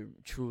you're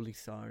truly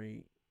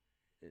sorry.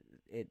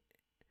 It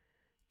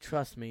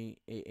trust me.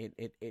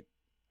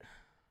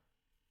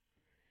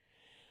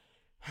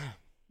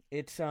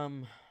 It's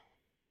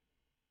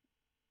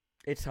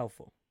it's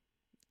helpful.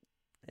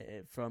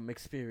 From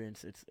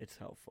experience, it's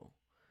helpful.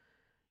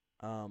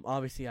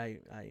 Obviously, I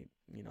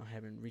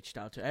haven't reached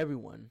out to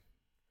everyone.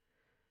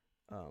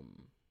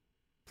 Um,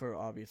 for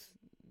obvious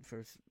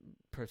for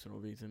personal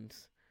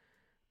reasons,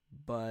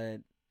 but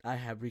I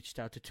have reached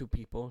out to two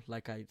people,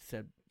 like I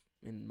said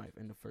in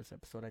the first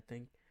episode, I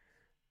think,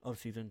 of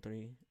season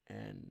 3,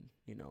 and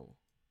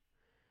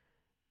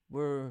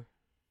we're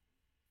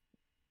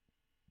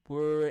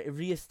we're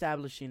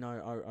reestablishing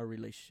our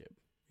relationship.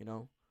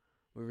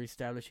 We're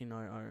reestablishing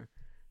our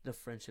the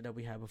friendship that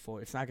we had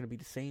before. It's not gonna be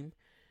the same,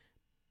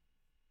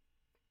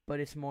 but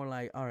it's more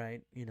like, all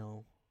right,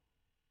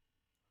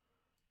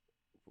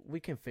 we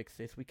can fix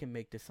this. We can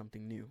make this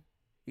something new.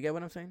 You get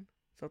what I'm saying,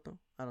 Soto?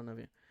 I don't know if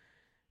you.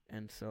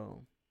 And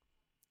so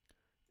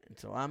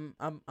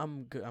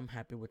I'm good. I'm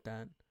happy with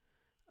that.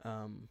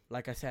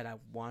 Like I said, I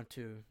want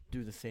to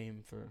do the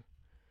same for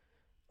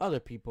other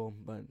people,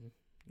 but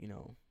you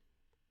know,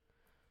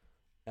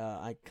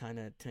 I kind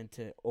of tend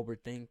to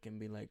overthink and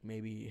be like,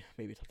 maybe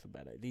it's a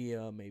bad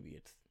idea. Maybe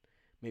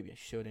I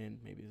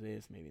shouldn't. Maybe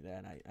this. Maybe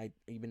that. I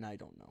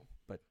don't know.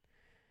 But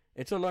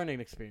it's a learning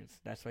experience.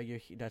 That's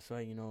why That's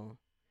why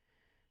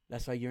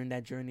That's why you're in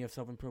that journey of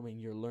self improvement.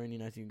 You're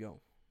learning as you go.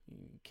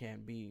 You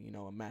can't be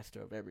a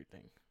master of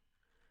everything.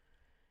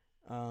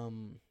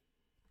 Um,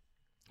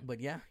 but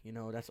yeah,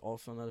 that's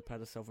also another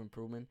part of self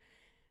improvement.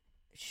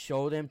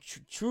 Show them,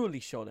 truly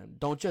show them.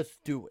 Don't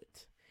just do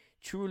it.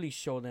 Truly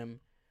show them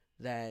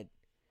that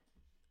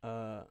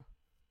uh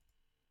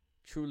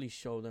truly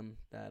show them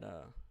that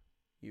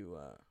you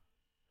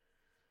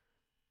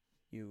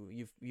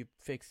you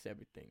fixed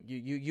everything.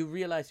 You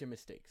realize your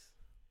mistakes.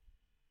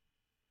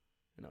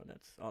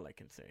 That's all I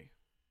can say.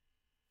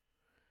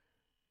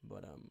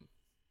 But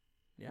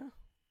yeah.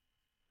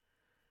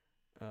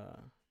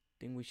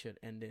 Think we should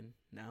end in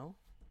now.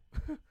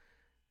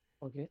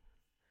 Okay.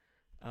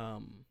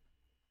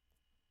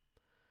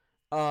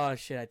 Oh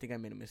shit! I think I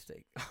made a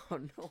mistake. Oh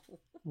no.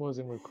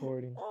 Wasn't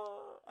recording.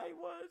 Oh, I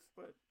was,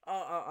 but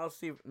I'll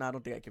see. No, I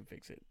don't think I can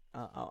fix it.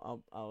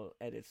 I'll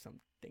edit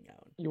something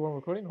out. You weren't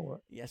recording or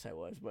what? Yes, I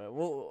was, but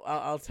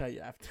I'll tell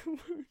you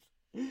afterwards.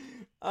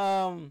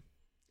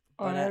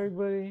 All right,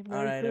 everybody. all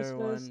Merry right, Christmas.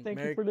 everyone. Thank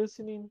you for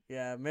listening.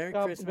 Yeah, Merry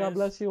God Christmas.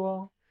 bless you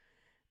all.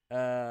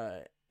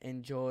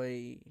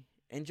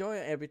 Enjoy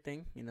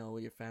everything,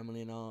 with your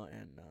family and all,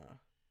 and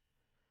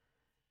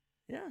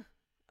yeah.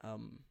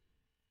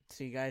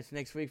 See you guys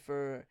next week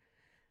for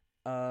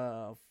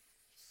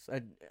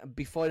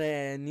before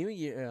the New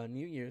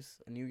Year's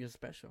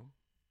special.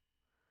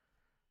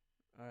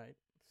 All right.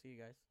 See you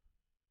guys.